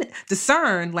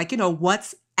discern, like,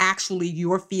 what's actually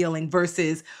you're feeling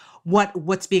versus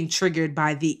what's being triggered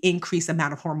by the increased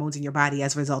amount of hormones in your body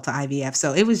as a result of IVF.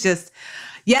 So it was just,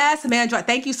 yes, Amanda,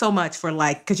 thank you so much for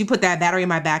because you put that battery in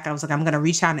my back. I was like, I'm going to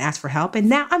reach out and ask for help. And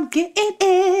now I'm getting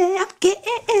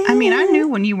it. I mean, I knew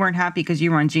when you weren't happy because you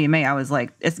were on GMA, I was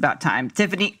like, it's about time.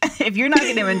 Tiffany, if you're not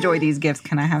going to enjoy these gifts,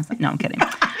 can I have some? No, I'm kidding.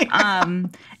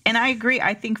 And I agree.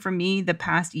 I think for me, the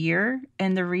past year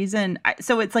and the reason,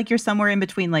 so it's like you're somewhere in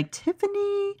between like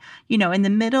Tiffany, in the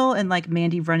middle and like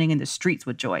Mandy running in the streets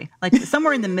with joy. Like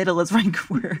somewhere in the middle is like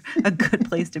where a good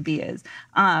place to be is.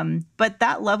 But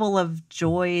that level of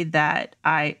joy that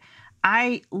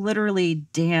I literally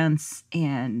dance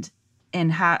and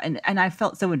I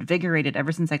felt so invigorated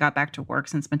ever since I got back to work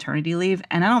since maternity leave.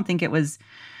 And I don't think it was,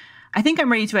 I think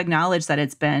I'm ready to acknowledge that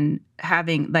it's been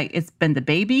it's been the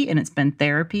baby and it's been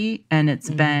therapy and it's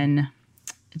been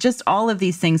just all of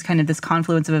these things, kind of this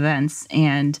confluence of events.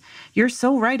 And you're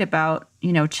so right about,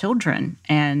 children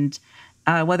and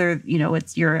whether,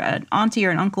 it's you're an auntie or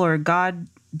an uncle or a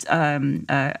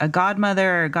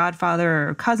godmother or a godfather or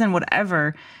a cousin,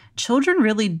 whatever, children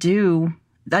really do.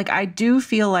 Like, I do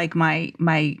feel like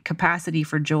my capacity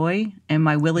for joy and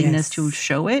my willingness to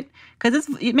show it, because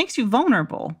it makes you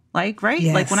vulnerable. Like, right?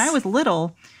 Yes. Like when I was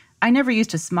little, I never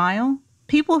used to smile.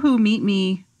 People who meet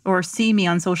me or see me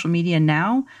on social media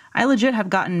now, I legit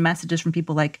have gotten messages from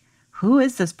people like, who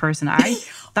is this person? I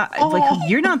thought like,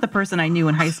 you're not the person I knew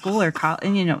in high school or college.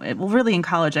 And, really in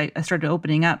college, I started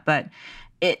opening up, but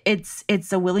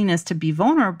it's a willingness to be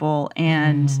vulnerable.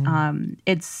 And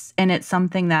it's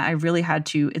something that I really had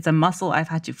to, it's a muscle I've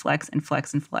had to flex and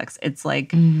flex and flex. It's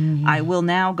like, I will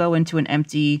now go into an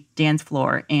empty dance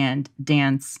floor and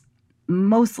dance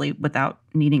mostly without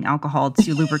needing alcohol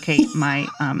to lubricate my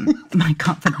my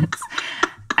confidence.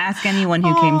 Ask anyone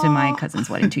who came to my cousin's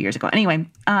wedding 2 years ago. Anyway,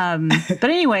 but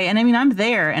anyway, and I mean, I'm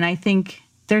there, and I think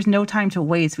there's no time to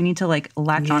waste. We need to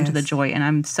latch onto the joy, and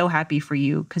I'm so happy for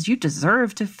you because you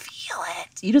deserve to feel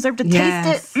it. You deserve to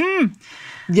taste it.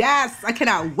 Yes, I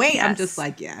cannot wait. Yes. I'm just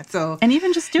like, So, and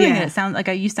even just doing it sounds like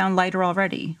you sound lighter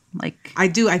already. Like I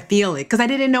do. I feel it because I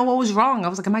didn't know what was wrong. I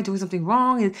was like, am I doing something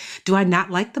wrong? Do I not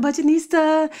like the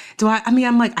Budgetnista?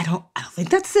 I'm like, I don't think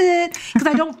that's it because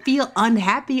I don't feel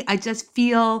unhappy. I just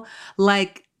feel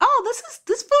like, oh,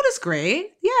 this food is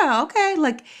great. Yeah, okay.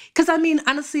 Like, because I mean,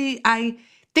 honestly,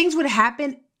 things would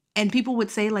happen and people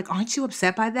would say like, aren't you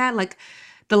upset by that? Like,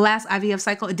 the last IVF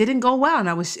cycle, it didn't go well. And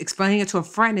I was explaining it to a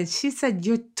friend and she said,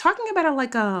 you're talking about it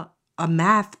like a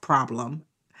math problem.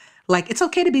 Like, it's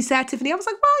okay to be sad, Tiffany. I was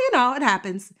like, well, it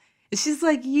happens. And she's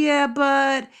like, yeah,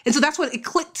 but... And so that's what it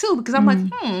clicked too, because I'm like,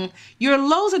 your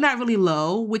lows are not really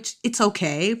low, which it's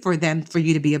okay for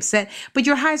you to be upset, but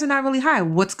your highs are not really high.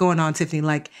 What's going on, Tiffany?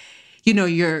 Like,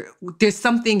 there's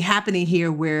something happening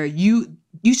here where you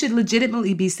should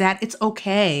legitimately be sad. It's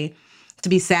okay to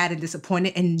be sad and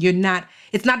disappointed, and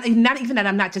it's not even that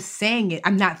I'm not just saying it,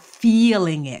 I'm not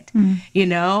feeling it,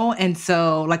 And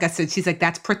so, like I said, she's like,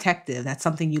 that's protective. That's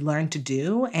something you learn to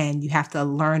do, and you have to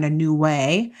learn a new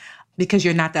way because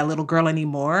you're not that little girl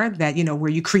anymore that,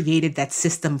 where you created that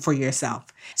system for yourself.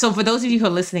 So for those of you who are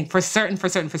listening, for certain,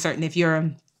 if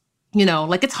you're,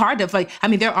 it's hard to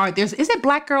is it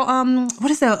Black girl? What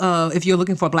is that? If you're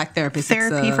looking for a Black therapist,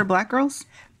 therapy for Black girls.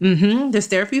 There's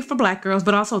therapy for Black girls,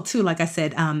 but also too, like I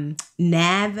said,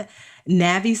 Navi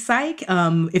Psych.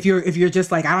 If you're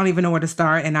just like, I don't even know where to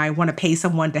start and I want to pay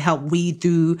someone to help weed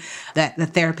through the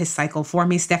therapist cycle for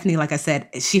me. Stephanie, like I said,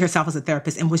 she herself is a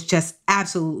therapist and was just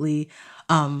absolutely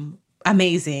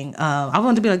amazing. I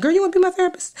wanted to be like, girl, you want to be my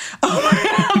therapist? Oh my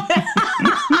God.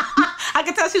 I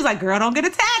could tell she was like, girl, don't get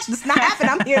attached. It's not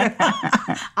happening.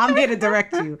 I'm here to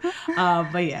direct you.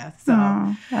 But yeah,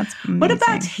 so that's amazing. What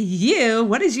about you?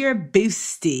 What is your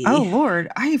boosty? Oh Lord,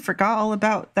 I forgot all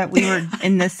about that we were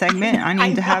in this segment. I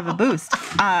need to have a boost.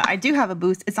 I do have a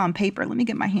boost. It's on paper. Let me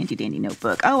get my handy dandy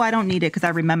notebook. Oh, I don't need it because I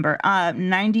remember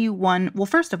 91. Well,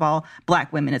 first of all,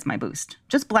 Black women is my boost.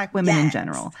 Just Black women in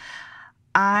general.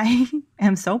 I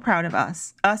am so proud of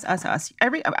us. I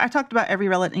talked about every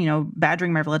relative,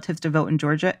 badgering my relatives to vote in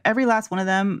Georgia. Every last one of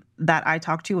them that I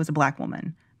talked to was a Black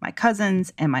woman. My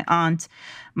cousins and my aunt.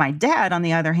 My dad, on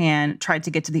the other hand, tried to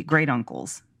get to the great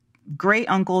uncles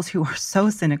who are so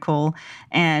cynical.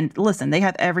 And listen, they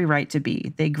have every right to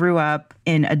be. They grew up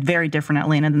in a very different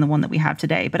Atlanta than the one that we have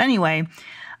today. But anyway,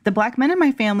 the Black men in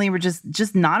my family were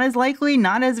just not as likely,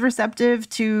 not as receptive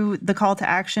to the call to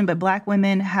action. But Black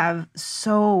women have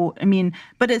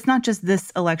but it's not just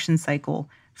this election cycle.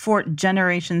 For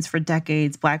generations, for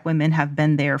decades, Black women have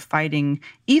been there fighting,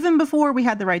 even before we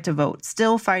had the right to vote,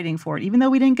 still fighting for it, even though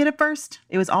we didn't get it first.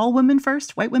 It was all women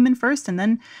first, white women first, and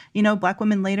then, Black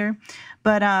women later.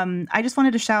 But I just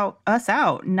wanted to shout us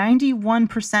out.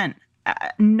 91%.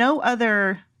 No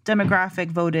other demographic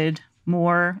voted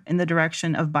more in the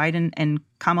direction of Biden and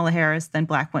Kamala Harris than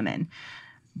Black women.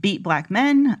 Beat Black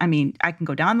men. I mean, I can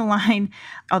go down the line.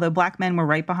 Although Black men were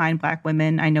right behind Black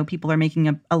women, I know people are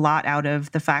making a lot out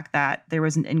of the fact that there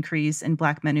was an increase in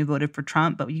Black men who voted for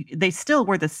Trump, but they still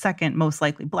were the second most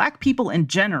likely. Black people in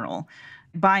general,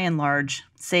 by and large,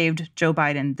 saved Joe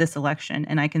Biden this election.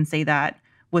 And I can say that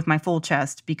with my full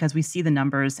chest because we see the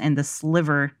numbers and the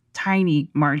sliver, tiny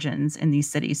margins in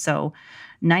these cities. So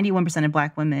 91% of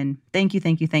Black women, thank you,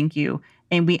 thank you, thank you.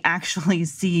 And we actually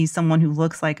see someone who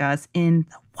looks like us in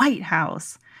the White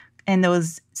House. And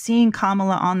seeing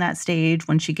Kamala on that stage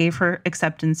when she gave her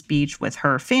acceptance speech with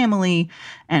her family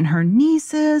and her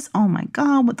nieces, oh my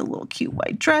God, with the little cute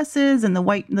white dresses and the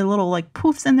little like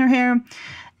poofs in their hair.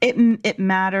 It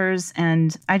matters.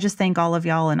 And I just thank all of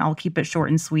y'all, and I'll keep it short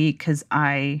and sweet because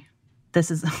I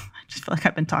just feel like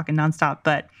I've been talking nonstop,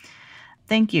 but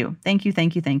thank you. Thank you,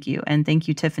 thank you, thank you. And thank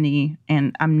you, Tiffany.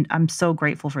 And I'm so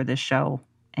grateful for this show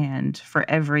and for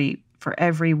every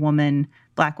woman,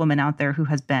 Black woman out there who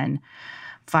has been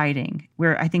fighting.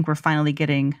 I think we're finally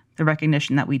getting the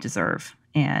recognition that we deserve.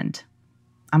 And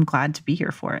I'm glad to be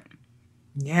here for it.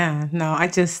 Yeah, no,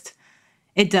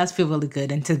 it does feel really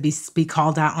good. And to be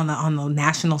called out on the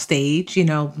national stage,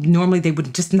 normally they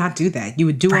would just not do that. You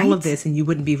would do all of this and you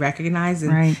wouldn't be recognized,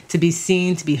 and to be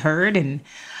seen, to be heard. And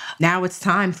now it's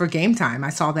time for game time. I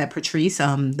saw that Patrice,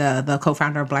 the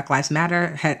co-founder of Black Lives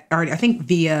Matter, had already, I think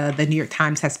via the New York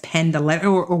Times, has penned a letter,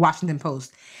 or Washington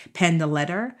Post penned a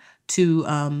letter to,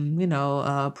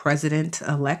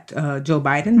 President-elect Joe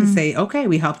Biden to say, okay,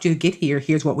 we helped you get here.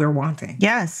 Here's what we're wanting.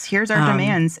 Yes, here's our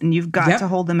demands, and you've got to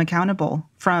hold them accountable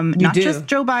from just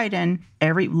Joe Biden.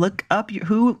 Look up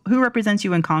who represents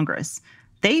you in Congress.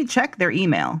 They check their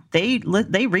email. They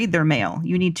read their mail.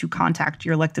 You need to contact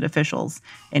your elected officials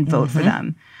and vote for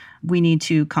them. We need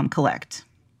to come collect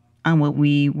on what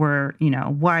we were,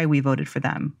 why we voted for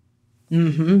them.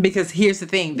 Because here's the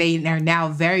thing. They are now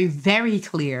very, very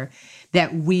clear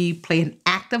that we play an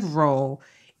active role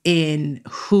in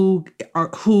who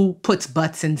puts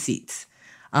butts in seats.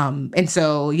 And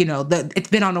so, it's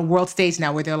been on a world stage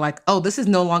now where they're like, oh, this is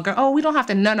no longer, oh, we don't have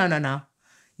to. No.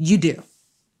 You do.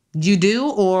 You do,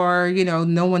 or,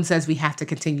 no one says we have to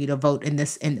continue to vote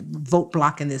vote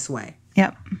block in this way.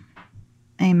 Yep.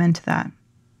 Amen to that.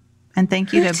 And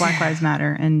thank you to Black Lives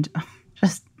Matter and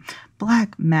just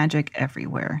Black magic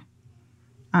everywhere.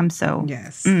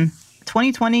 Yes.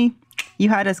 2020, you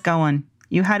had us going.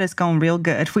 You had us going real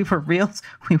good. We were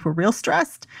real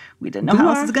stressed. We didn't know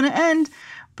how this was going to end,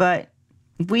 but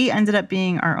we ended up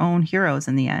being our own heroes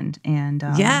in the end. And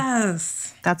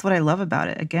yes, that's what I love about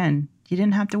it. Again, you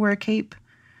didn't have to wear a cape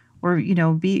or, you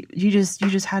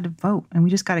just had to vote, and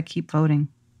we just got to keep voting.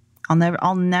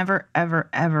 I'll never, ever,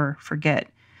 ever forget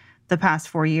the past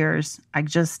 4 years.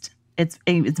 It's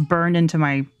burned into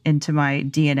my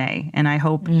DNA, and I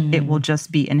hope it will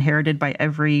just be inherited by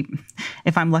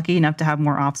if I'm lucky enough to have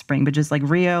more offspring, but just like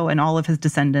Rio and all of his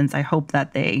descendants, I hope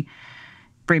that they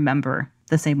remember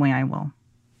the same way I will.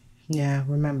 Yeah,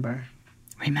 remember.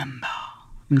 I'm sorry.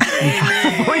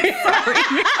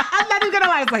 I'm not even gonna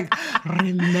lie. It's like,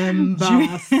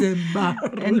 remember, Simba.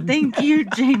 And thank you,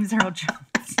 James Earl Jones.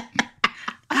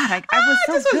 God, I was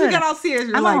so just good. When we got all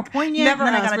serious, I'm like, all poignant, never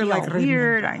and then I got to be like, all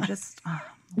weird. I just,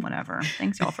 whatever.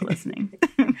 Thanks, y'all, for listening.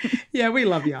 Yeah, we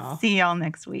love y'all. See y'all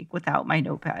next week without my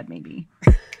notepad, maybe.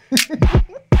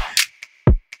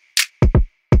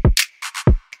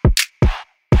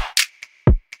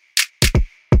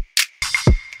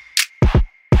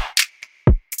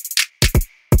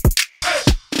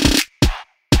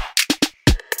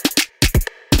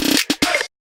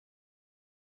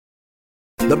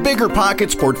 The Bigger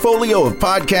Pockets portfolio of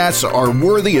podcasts are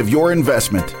worthy of your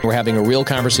investment. We're having a real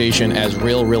conversation as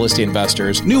real estate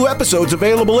investors. New episodes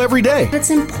available every day. It's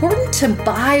important to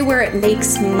buy where it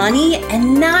makes money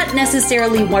and not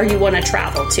necessarily where you want to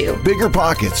travel to. Bigger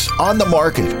Pockets, On the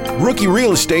Market, Rookie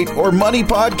Real Estate, or Money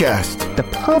Podcast. The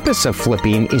purpose of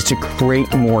flipping is to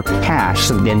create more cash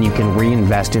so then you can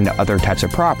reinvest into other types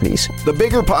of properties. The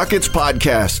Bigger Pockets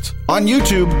Podcast, on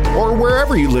YouTube or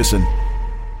wherever you listen.